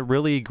seen that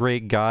really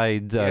great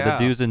guide, the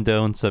do's and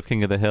don'ts of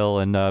King of the Hill,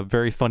 and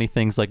very funny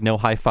things like no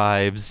high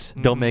fives,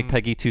 don't make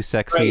Peggy too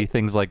sexy, Right.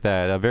 things like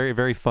that. A very,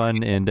 very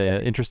fun and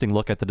interesting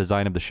look at the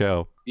design of the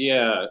show.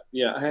 Yeah.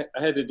 I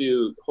had to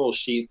do whole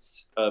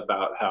sheets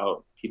about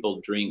how people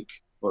drink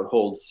or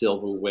hold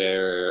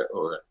silverware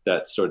or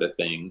that sort of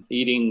thing.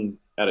 Eating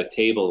at a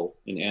table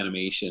in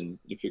animation,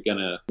 if you're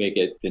gonna make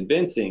it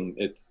convincing,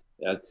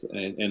 that's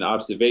and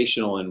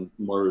observational and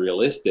more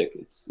realistic.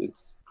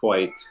 It's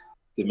quite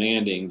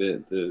demanding,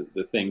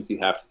 the things you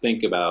have to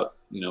think about.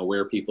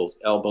 Where people's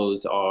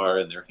elbows are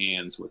and their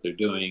hands, what they're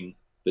doing,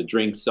 the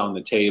drinks on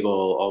the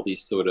table, all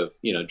these sort of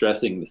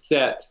dressing the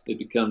set. It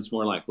becomes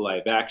more like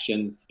live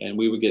action, and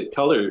we would get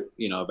color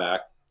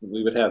back.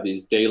 We would have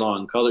these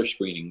day-long color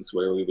screenings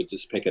where we would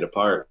just pick it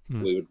apart.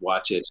 We would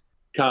watch it,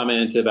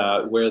 comment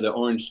about where the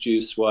orange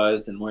juice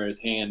was and where his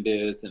hand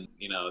is, and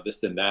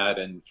this and that,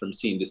 and from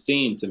scene to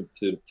scene to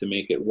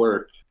make it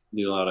work.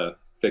 Do a lot of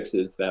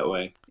fixes that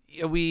way.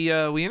 Yeah,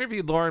 we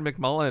interviewed Lauren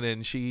McMullen,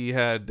 and she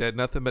had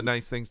nothing but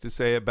nice things to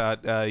say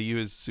about you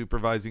as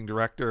supervising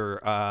director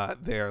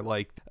there.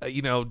 Like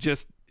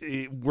just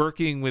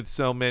working with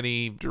so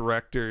many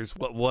directors.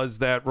 What was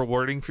that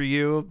rewarding for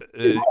you?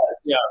 It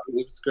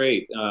was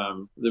great.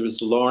 There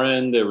was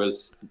Lauren. There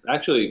was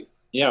actually,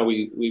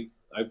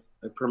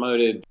 I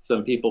promoted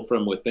some people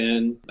from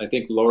within. I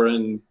think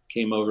Lauren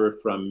came over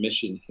from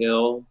Mission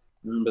Hill.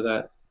 Remember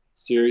that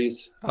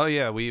series. Oh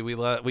yeah,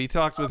 we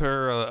talked with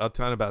her a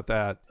ton about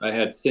that. I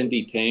had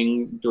Cindy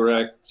Tang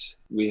direct.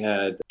 We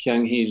had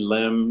Kyung Hee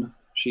Lim.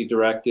 She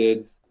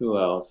directed. Who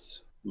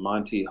else?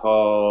 Monty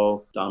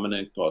Hall,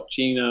 Dominic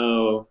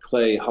Balcino,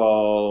 Clay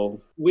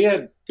Hall. We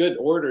had good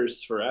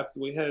orders for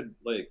we had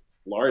like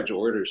large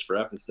orders for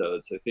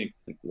episodes. I think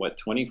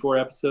 24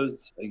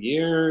 episodes a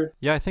year.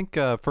 Yeah, I think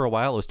for a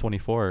while it was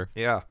 24.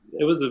 Yeah,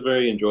 it was a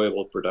very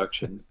enjoyable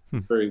production.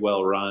 It's very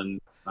well run.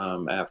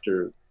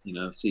 After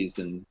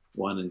season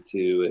 1 and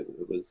 2,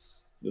 it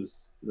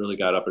was really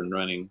got up and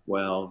running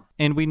well.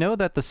 And we know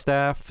that the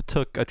staff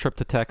took a trip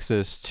to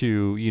Texas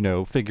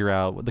to, figure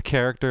out the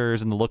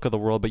characters and the look of the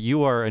world, but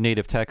you are a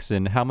native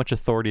Texan. How much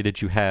authority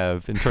did you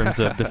have in terms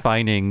of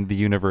defining the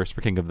universe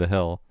for King of the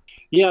Hill?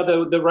 Yeah,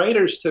 the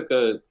writers took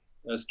a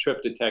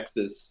trip to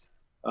Texas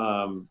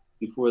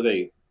before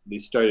they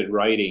started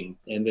writing,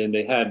 and then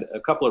they had a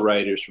couple of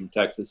writers from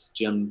Texas,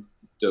 Jim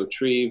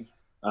Dauterive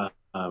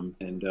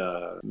and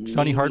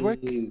Johnny Hardwick?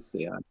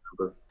 Yeah, I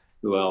remember.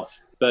 Who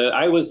else? But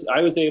I was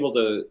able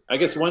to. I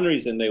guess one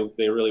reason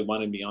they really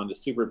wanted me on to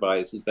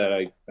supervise is that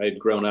I had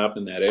grown up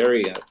in that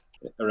area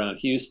around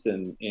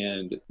Houston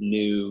and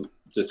knew,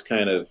 just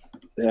kind of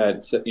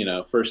had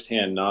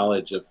firsthand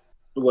knowledge of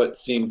what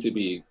seemed to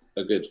be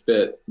a good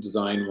fit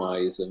design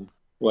wise and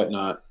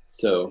whatnot.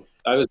 So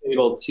I was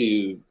able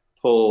to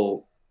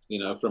pull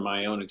from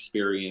my own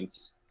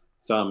experience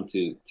some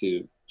to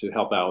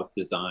help out with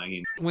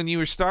design. When you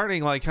were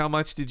starting, like, how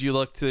much did you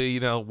look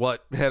to,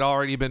 what had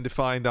already been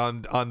defined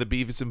on the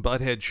Beavis and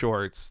Butthead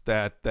shorts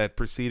that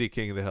preceded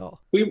King of the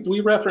Hill? We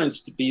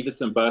referenced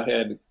Beavis and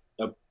Butthead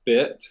a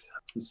bit.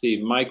 Let's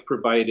see, Mike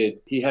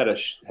he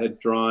had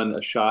drawn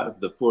a shot of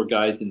the 4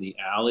 guys in the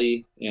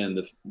alley and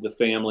the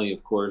family,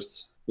 of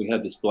course. We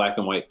had this black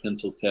and white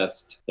pencil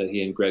test that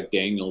he and Greg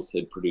Daniels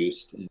had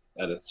produced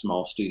at a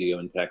small studio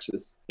in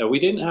Texas. Now, we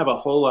didn't have a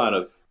whole lot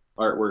of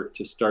artwork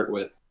to start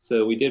with,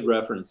 so we did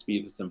reference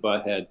Beavis and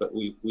Butthead, but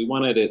we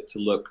wanted it to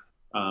look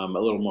a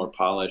little more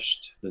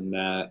polished than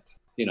that.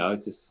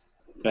 It just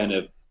kind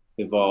of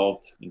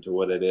evolved into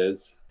what it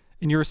is.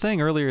 And you were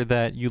saying earlier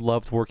that you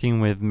loved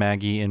working with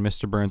Maggie and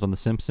Mr. Burns on The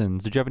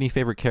Simpsons. Did you have any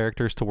favorite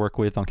characters to work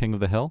with on King of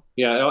the Hill?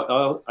 Yeah,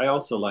 I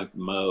also liked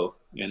Moe,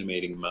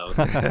 animating Moe.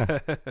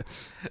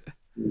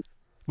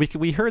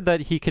 We heard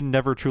that he can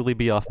never truly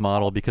be off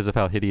model because of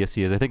how hideous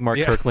he is. I think Mark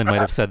Kirkland might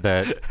have said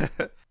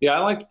that. Yeah, I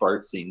liked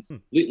Bart scenes.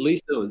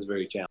 Lisa was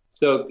very challenging.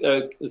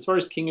 So as far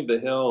as King of the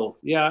Hill,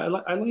 yeah,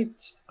 I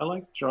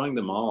liked drawing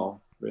them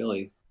all,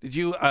 really. Did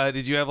you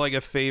have like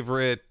a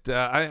favorite?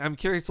 I'm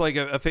curious, like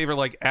a favorite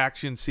like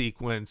action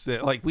sequence.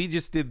 Like we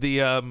just did the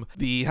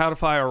How to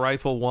Fire a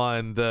Rifle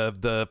 1,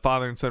 the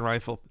father and son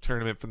rifle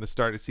tournament from the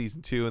start of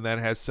season 2, and that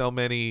has so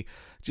many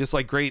just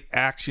like great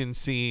action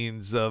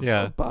scenes of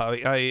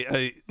Bobby.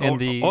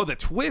 The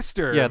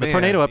Twister. Yeah, the man,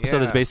 tornado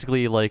episode is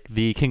basically like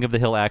the King of the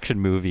Hill action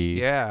movie.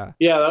 Yeah,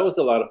 that was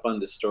a lot of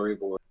fun to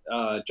storyboard.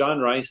 John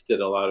Rice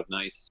did a lot of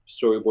nice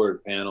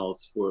storyboard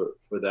panels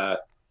for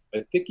that.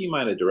 I think he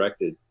might have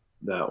directed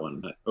that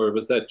one, or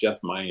was that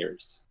Jeff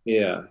Myers?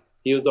 Yeah,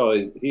 he was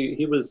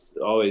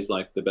always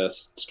like the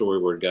best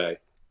storyboard guy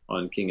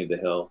on King of the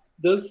Hill.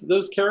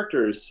 Those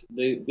characters,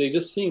 they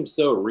just seemed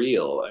so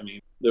real. I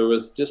mean, there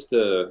was just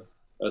a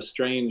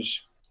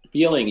strange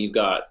feeling you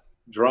got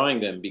drawing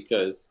them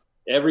because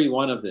every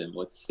one of them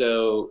was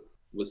so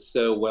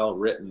well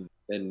written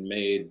and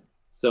made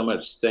so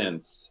much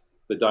sense.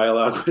 The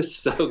dialogue was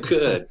so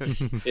good.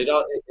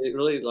 It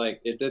really, like,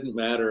 it didn't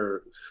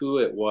matter who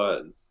it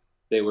was.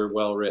 They were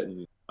well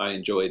written. I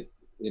enjoyed,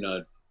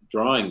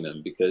 drawing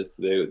them because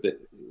it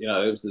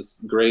was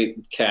this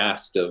great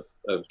cast of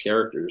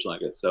characters,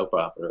 like a soap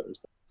opera.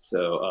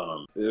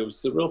 So it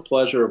was a real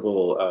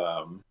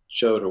pleasurable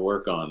show to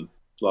work on.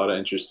 A lot of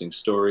interesting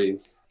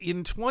stories.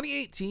 In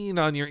 2018,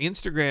 on your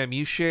Instagram,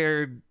 you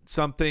shared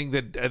something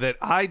that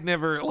I'd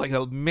never, like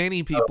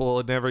many people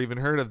had never even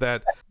heard of,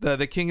 that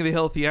the King of the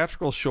Hill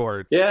theatrical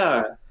short.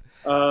 Yeah.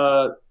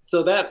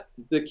 So that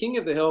the King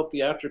of the Hill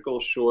theatrical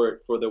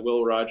short for the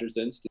Will Rogers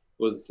Institute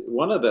was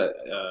one of the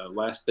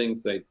last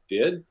things they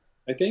did,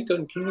 I think,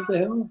 on King of the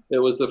Hill. It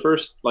was the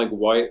first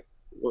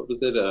what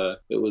was it?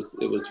 It was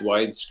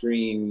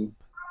widescreen.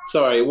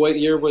 Sorry, what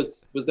year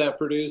was that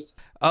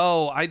produced?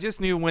 Oh, I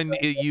just knew when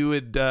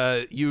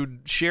you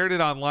shared it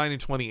online in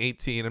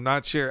 2018. I'm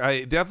not sure.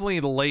 I definitely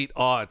the late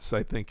aughts,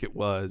 I think it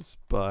was,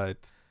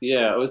 but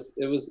yeah, it was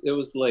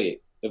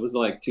late. It was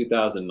like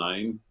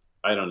 2009.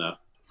 I don't know.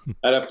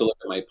 I'd have to look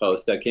at my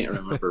post. I can't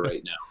remember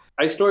right now.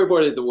 I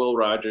storyboarded the Will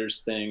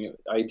Rogers thing.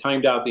 I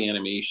timed out the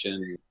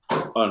animation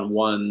on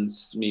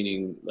ones,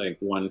 meaning like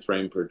one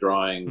frame per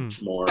drawing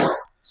more,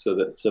 so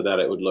that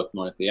it would look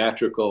more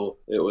theatrical.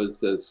 It was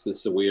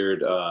this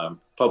weird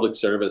public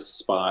service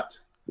spot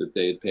that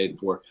they had paid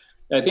for.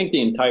 I think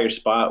the entire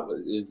spot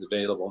is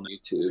available on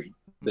YouTube.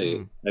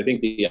 I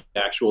think the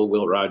actual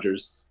Will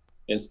Rogers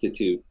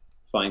Institute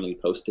finally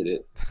posted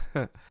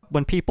it.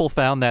 When people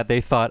found that,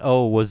 they thought,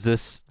 "Oh, was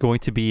this going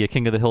to be a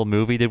King of the Hill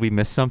movie? Did we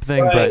miss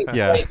something?" Right, but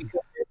yeah, right,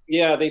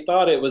 Yeah, they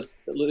thought it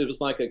was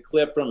like a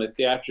clip from a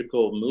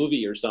theatrical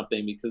movie or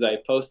something because I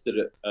posted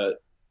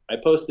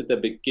the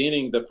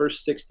beginning, the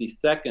first 60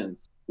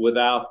 seconds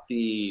without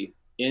the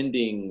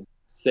ending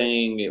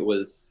saying it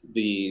was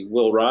the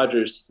Will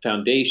Rogers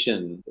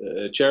Foundation,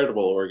 a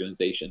charitable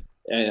organization.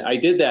 And I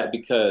did that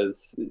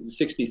because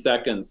 60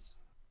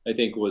 seconds, I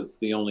think, was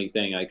the only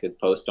thing I could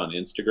post on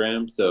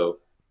Instagram. So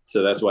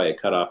that's why I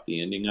cut off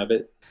the ending of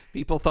it.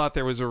 People thought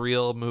there was a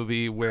real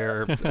movie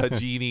where a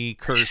genie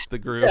cursed the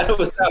group. Yeah, it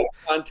was out of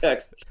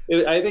context.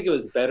 I think it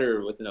was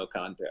better with no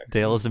context.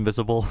 Dale is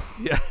invisible.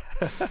 Yeah.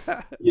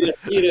 You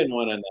didn't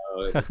want to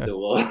know it was the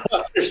Will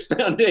Rogers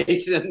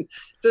Foundation.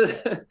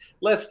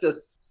 Let's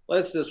just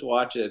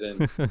watch it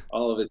and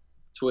all of its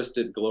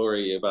twisted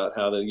glory about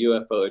how the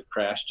UFO had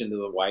crashed into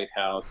the White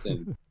House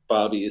and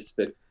Bobby is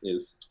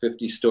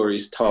 50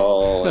 stories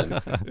tall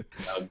and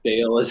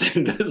Dale is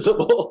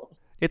invisible.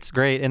 It's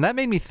great. And that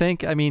made me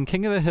think, I mean,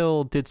 King of the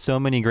Hill did so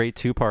many great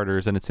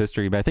two-parters in its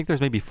history, but I think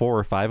there's maybe 4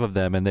 or 5 of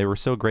them, and they were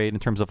so great in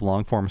terms of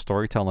long-form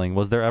storytelling.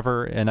 Was there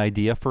ever an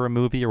idea for a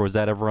movie, or was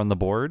that ever on the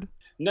board?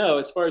 No,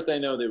 as far as I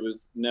know, there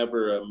was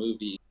never a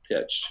movie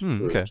pitch.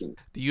 Okay.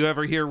 Do you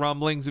ever hear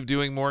rumblings of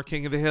doing more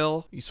King of the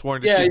Hill? You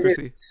sworn to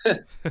secrecy? Yeah.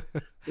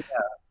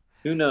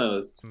 Who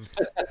knows?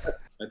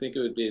 I think it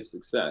would be a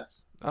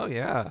success. Oh,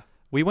 yeah.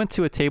 We went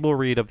to a table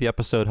read of the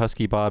episode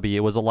Husky Bobby. It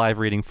was a live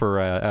reading for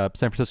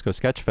San Francisco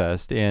Sketch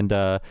Fest, and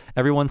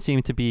everyone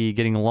seemed to be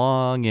getting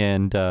along,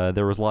 and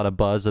there was a lot of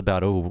buzz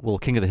about, will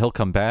King of the Hill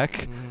come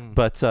back?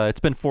 But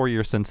it's been 4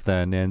 years since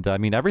then, and I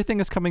mean,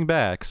 everything is coming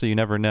back, so you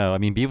never know. I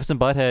mean, Beavis and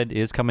Butthead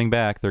is coming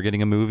back. They're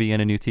getting a movie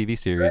and a new TV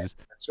series.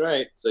 That's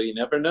right. So you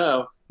never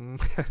know. I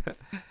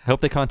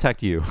hope they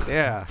contact you.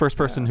 Yeah. First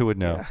person who would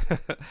know. Yeah.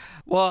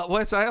 Well,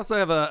 Wes, I also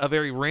have a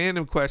very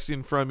random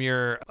question from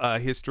your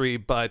history,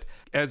 but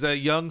as a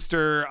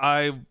youngster,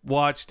 I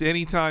watched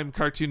anytime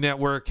Cartoon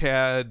Network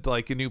had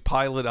like a new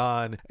pilot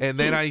on, and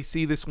then I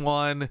see this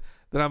one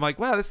that I'm like,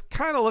 wow, this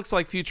kind of looks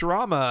like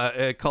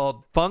Futurama,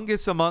 called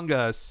Fungus Among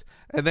Us.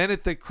 And then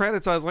at the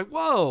credits, I was like,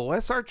 whoa,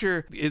 Wes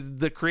Archer is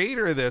the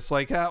creator of this.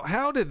 Like,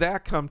 how did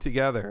that come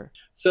together?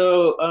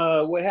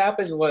 So what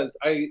happened was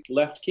I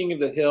left King of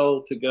the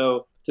Hill to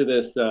go to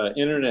this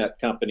internet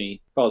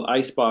company called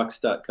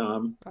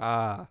Icebox.com.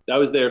 I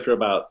was there for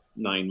about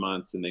 9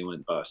 months and they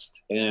went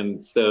bust.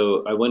 And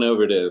so I went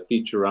over to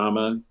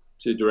Futurama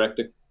to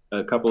direct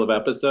a couple of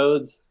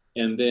episodes.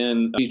 And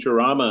then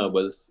Futurama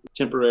was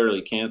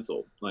temporarily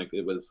canceled, like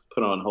it was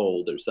put on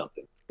hold or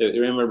something. I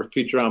remember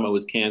Futurama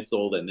was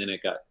canceled, and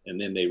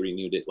then they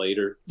renewed it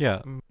later. Yeah,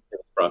 it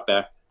was brought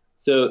back.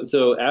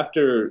 So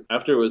after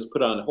it was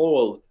put on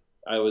hold,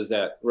 I was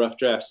at Rough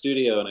Draft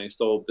Studio, and I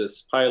sold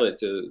this pilot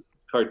to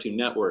Cartoon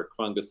Network,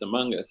 Fungus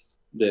Among Us,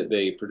 that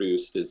they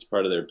produced as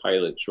part of their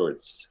pilot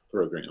shorts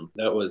program.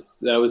 That was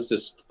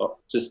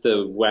just a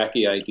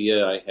wacky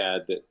idea I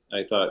had that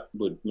I thought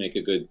would make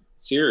a good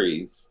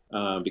series,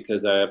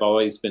 because I've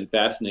always been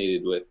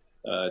fascinated with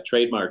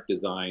trademark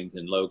designs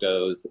and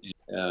logos.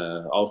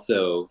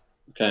 Also,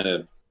 kind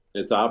of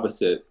its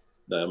opposite,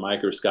 the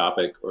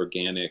microscopic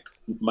organic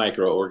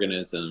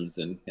microorganisms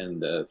and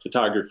the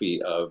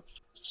photography of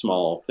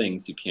small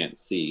things you can't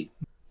see.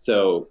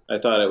 So I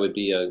thought it would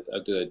be a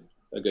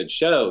good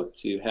show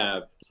to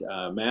have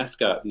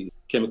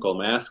these chemical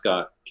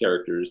mascot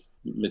characters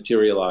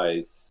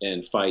materialize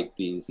and fight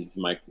these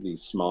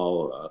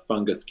small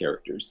fungus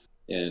characters.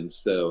 And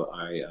so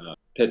I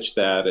pitched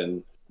that,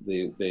 and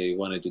they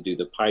wanted to do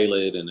the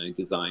pilot, and I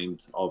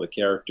designed all the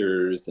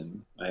characters,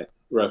 and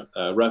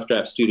Rough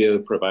Draft Studio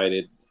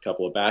provided a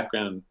couple of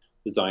background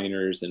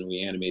designers, and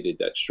we animated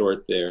that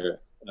short there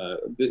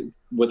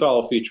with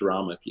all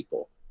Futurama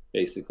people,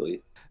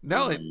 basically.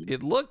 No,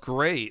 it looked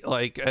great.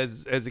 Like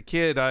as a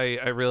kid,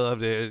 I really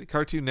loved it.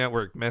 Cartoon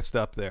Network messed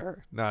up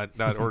there, not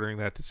ordering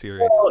that to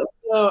series. Well,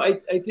 no, I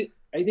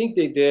think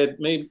they did.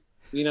 Maybe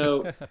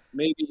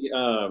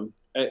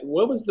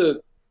what was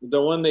the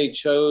one they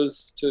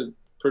chose to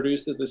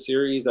produce as a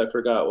series? I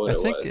forgot what it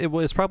was. I think it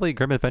was probably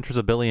Grim Adventures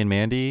of Billy and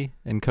Mandy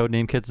and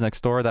Codename Kids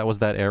Next Door. That was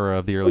that era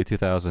of the early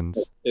 2000s.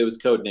 It was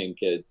Codename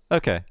Kids.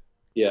 Okay.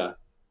 Yeah.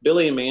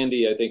 Billy and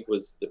Mandy, I think,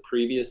 was the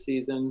previous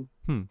season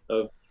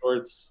of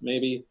shorts,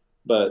 maybe.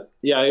 But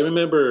yeah, I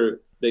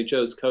remember they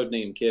chose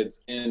Codename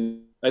Kids.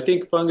 And I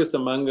think Fungus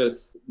Among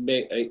Us,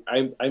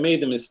 I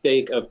made the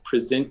mistake of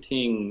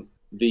presenting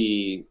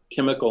the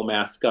chemical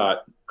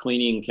mascot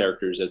cleaning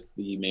characters as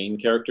the main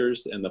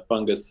characters, and the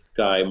fungus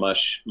guy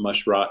Mush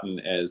Rotten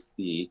as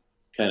the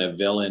kind of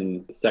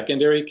villain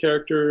secondary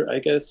character, I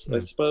guess, I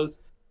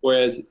suppose.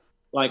 Whereas,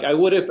 like,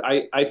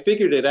 I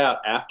figured it out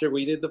after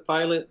we did the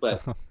pilot,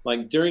 but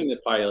like during the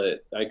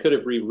pilot, I could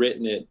have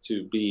rewritten it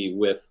to be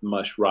with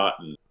Mush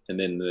Rotten, and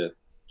then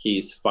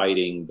he's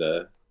fighting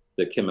the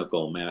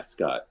chemical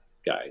mascot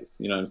guys.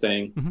 You know what I'm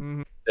saying?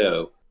 Mm-hmm.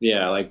 So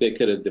yeah, like they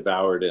could have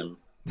devoured him.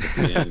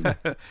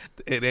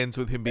 It ends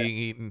with him being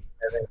eaten.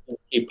 And then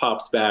he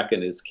pops back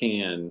in his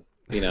can,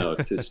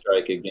 to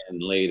strike again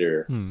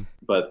later.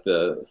 But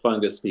the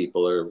fungus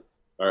people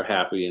are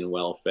happy and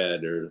well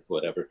fed or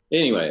whatever.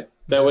 Anyway,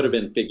 that would have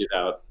been figured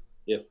out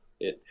if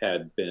it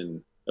had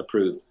been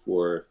approved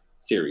for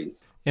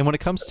series. And when it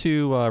comes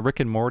to Rick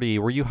and Morty,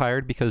 were you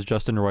hired because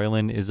Justin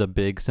Roiland is a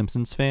big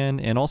Simpsons fan?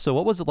 And also,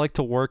 what was it like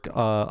to work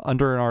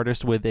under an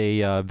artist with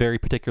a very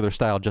particular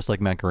style, just like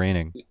Matt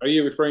Groening? Are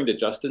you referring to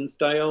Justin's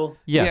style?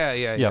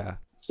 Yes. Yeah.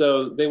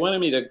 So they wanted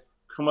me to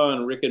come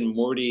on Rick and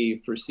Morty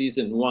for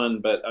season 1,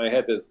 but I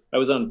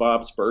was on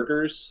Bob's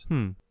Burgers.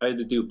 I had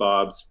to do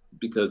Bob's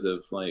because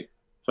of like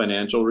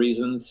financial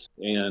reasons,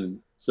 and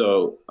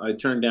so I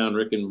turned down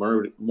Rick and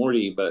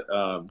Morty, but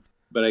I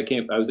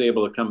was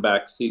able to come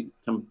back,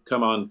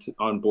 come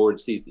on board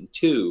season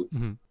 2.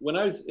 Mm-hmm. When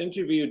I was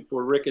interviewed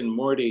for Rick and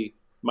Morty,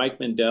 Mike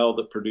Mandel,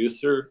 the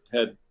producer,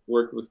 had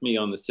worked with me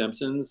on The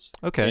Simpsons.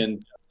 Okay.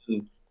 And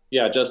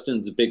yeah,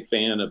 Justin's a big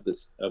fan of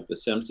The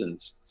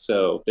Simpsons,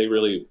 so they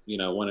really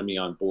wanted me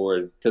on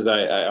board because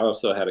I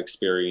also had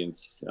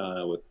experience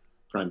with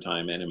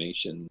primetime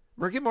animation.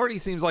 Rick and Morty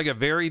seems like a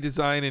very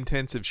design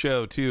intensive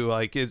show too.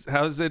 Like, is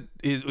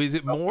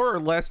it more or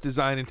less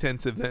design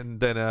intensive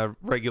than a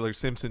regular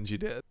Simpsons you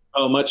did?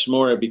 Oh, much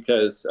more,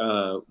 because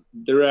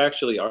there are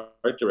actually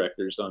art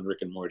directors on Rick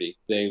and Morty.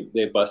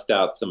 They bust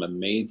out some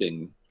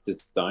amazing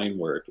design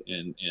work,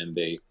 and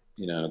they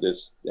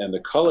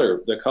the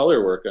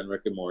color work on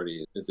Rick and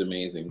Morty is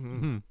amazing.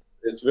 Mm-hmm.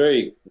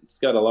 It's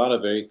got a lot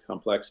of very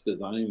complex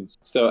designs.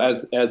 So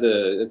as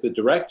a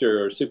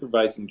director or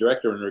supervising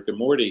director on Rick and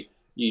Morty,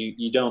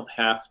 you don't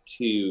have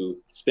to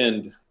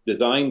spend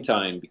design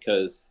time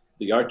because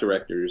the art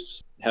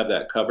directors have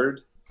that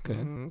covered.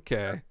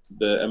 Okay.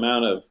 The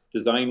amount of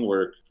design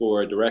work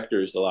for a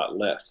director is a lot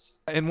less.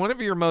 And one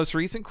of your most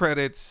recent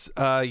credits,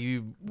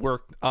 you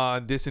worked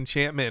on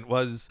Disenchantment.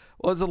 Was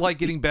it like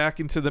getting back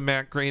into the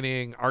Matt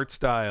Groening art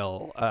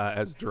style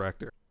as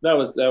director? That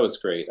was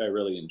great. I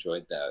really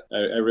enjoyed that.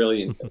 I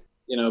really,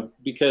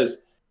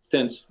 because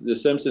since The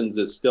Simpsons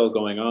is still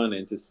going on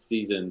into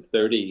season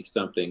 30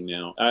 something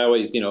now, I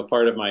always,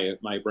 part of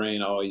my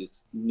brain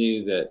always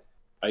knew that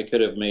I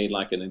could have made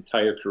like an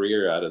entire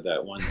career out of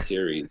that one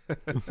series.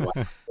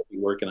 I'll be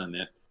working on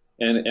that.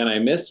 And I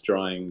miss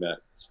drawing that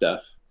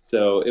stuff.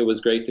 So it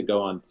was great to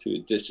go on to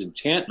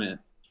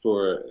Disenchantment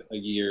for a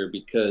year,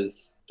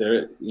 because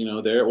there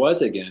it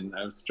was again.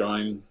 I was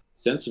drawing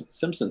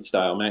Simpson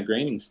style, Matt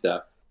Groening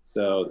stuff.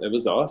 So it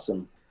was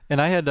awesome. And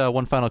I had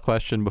one final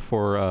question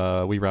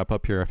before we wrap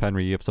up here. If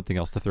Henry, you have something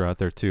else to throw out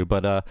there too.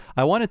 But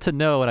I wanted to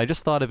know, and I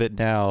just thought of it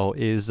now,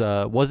 is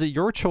was it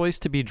your choice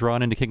to be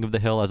drawn into King of the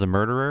Hill as a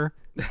murderer?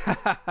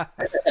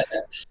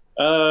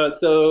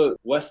 So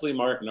Wesley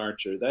Martin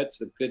Archer,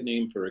 that's a good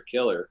name for a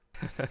killer.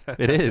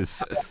 It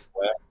is.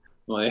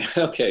 Like,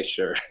 okay,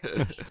 sure.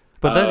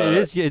 But then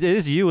it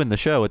is you in the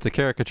show. It's a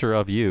caricature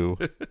of you.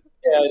 Yeah,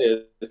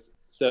 it is.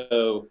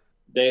 So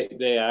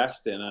they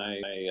asked, and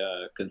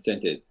I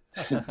consented.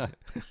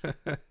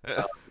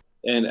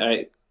 And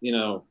I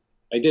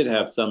did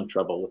have some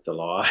trouble with the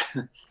law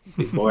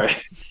before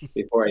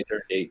I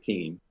turned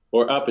 18,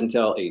 or up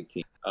until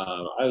 18.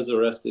 I was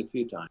arrested a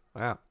few times.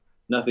 Wow.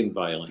 Nothing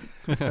violent.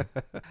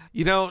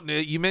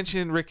 You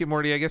mentioned Rick and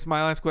Morty. I guess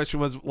my last question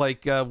was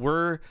like, I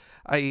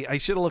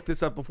should have looked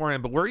this up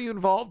beforehand, but were you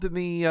involved in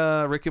the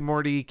Rick and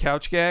Morty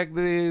couch gag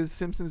the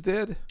Simpsons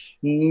did?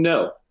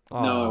 No,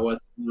 I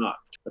was not.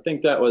 I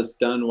think that was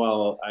done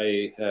while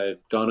I had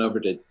gone over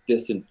to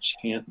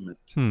Disenchantment.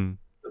 There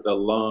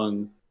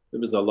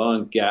was a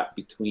long gap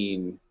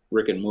between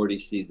Rick and Morty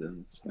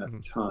seasons at the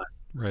time.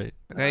 Right.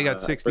 Now you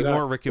got 60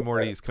 more Rick and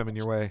Mortys coming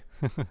your way.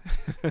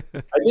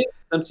 I did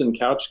Simpson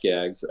couch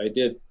gags. I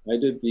did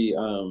the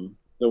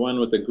one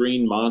with the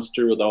green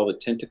monster with all the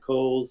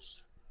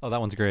tentacles. Oh, that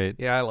one's great.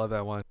 Yeah, I love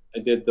that one. I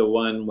did the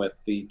one with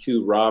the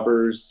two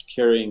robbers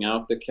carrying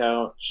out the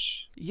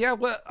couch. Yeah,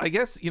 well, I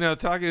guess,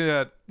 talking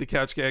about the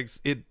couch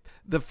gags,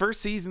 the first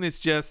season is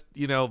just,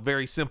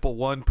 very simple.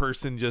 One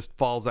person just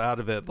falls out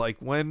of it. Like,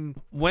 when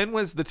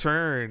was the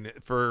turn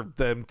for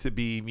them to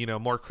be,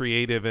 more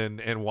creative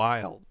and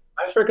wild?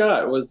 I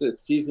forgot. Was it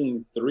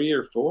season 3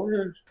 or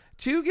 4?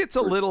 2 gets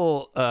a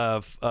little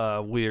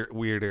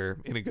weirder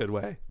in a good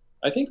way.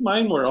 I think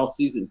mine were all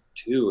season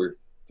 2 or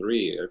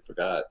 3. I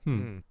forgot.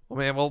 Well,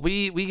 man,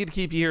 we could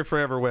keep you here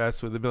forever,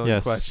 Wes, with a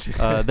million questions.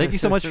 Thank you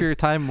so much for your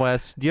time,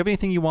 Wes. Do you have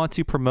anything you want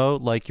to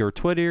promote, like your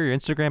Twitter, your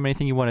Instagram,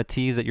 anything you want to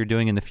tease that you're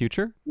doing in the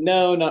future?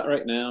 No, not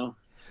right now.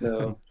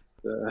 So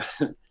just,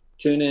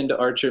 tune in to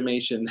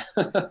Archermation.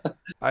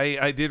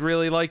 I did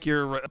really like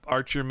your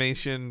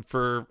Archermation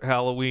for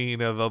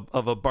Halloween of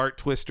a Bart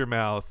Twister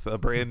mouth, a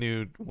brand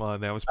new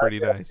one. That was pretty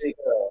nice.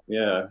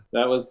 Yeah,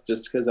 that was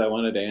just because I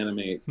wanted to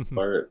animate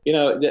Bart.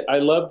 I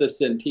love the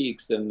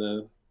Cintiqs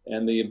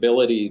and the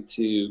ability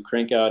to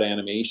crank out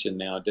animation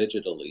now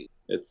digitally.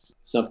 It's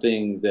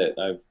something that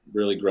I've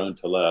really grown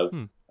to love.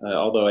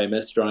 Although I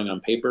miss drawing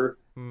on paper,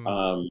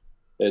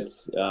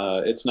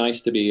 it's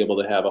nice to be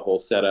able to have a whole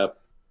setup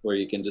where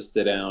you can just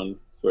sit down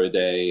for a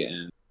day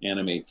and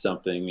animate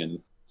something and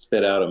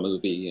spit out a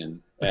movie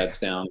and add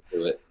sound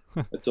to it.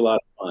 It's a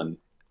lot of fun.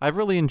 I've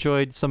really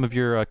enjoyed some of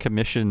your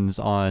commissions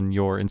on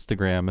your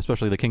Instagram,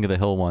 especially the King of the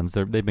Hill ones.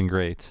 They've been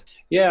great.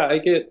 Yeah, I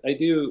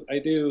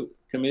do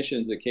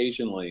commissions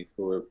occasionally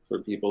for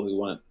people who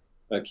want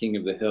a King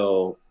of the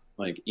Hill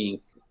like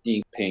ink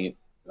paint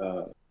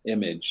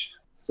image.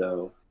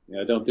 So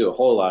I don't do a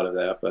whole lot of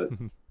that, but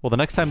Well, the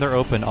next time they're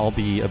open, I'll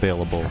be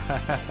available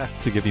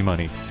to give you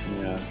money.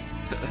 yeah.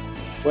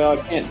 Well,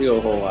 I can't do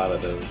a whole lot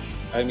of those.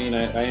 I mean,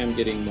 I am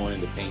getting more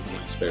into painting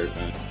in spare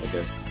time. I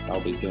guess I'll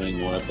be doing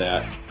more of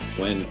that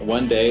when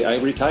one day I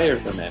retire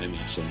from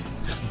animation.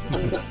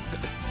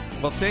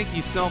 Well, thank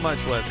you so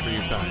much, Wes, for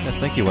your time. Yes,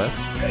 thank you, Wes.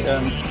 Hey,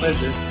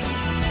 pleasure.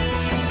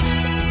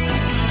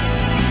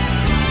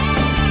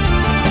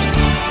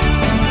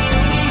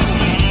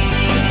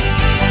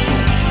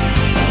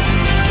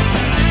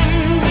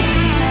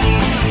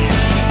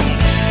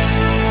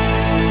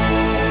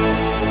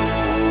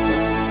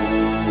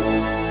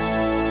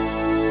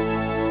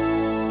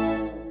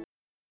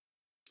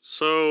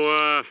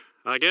 So,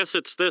 I guess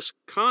it's this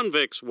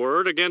convict's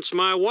word against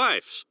my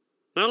wife's.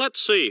 Now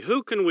let's see,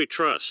 who can we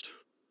trust?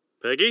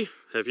 Peggy,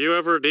 have you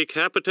ever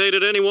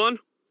decapitated anyone?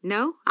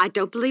 No, I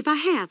don't believe I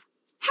have.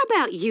 How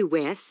about you,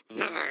 Wes?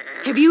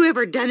 Have you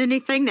ever done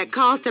anything that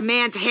caused a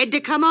man's head to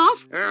come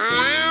off?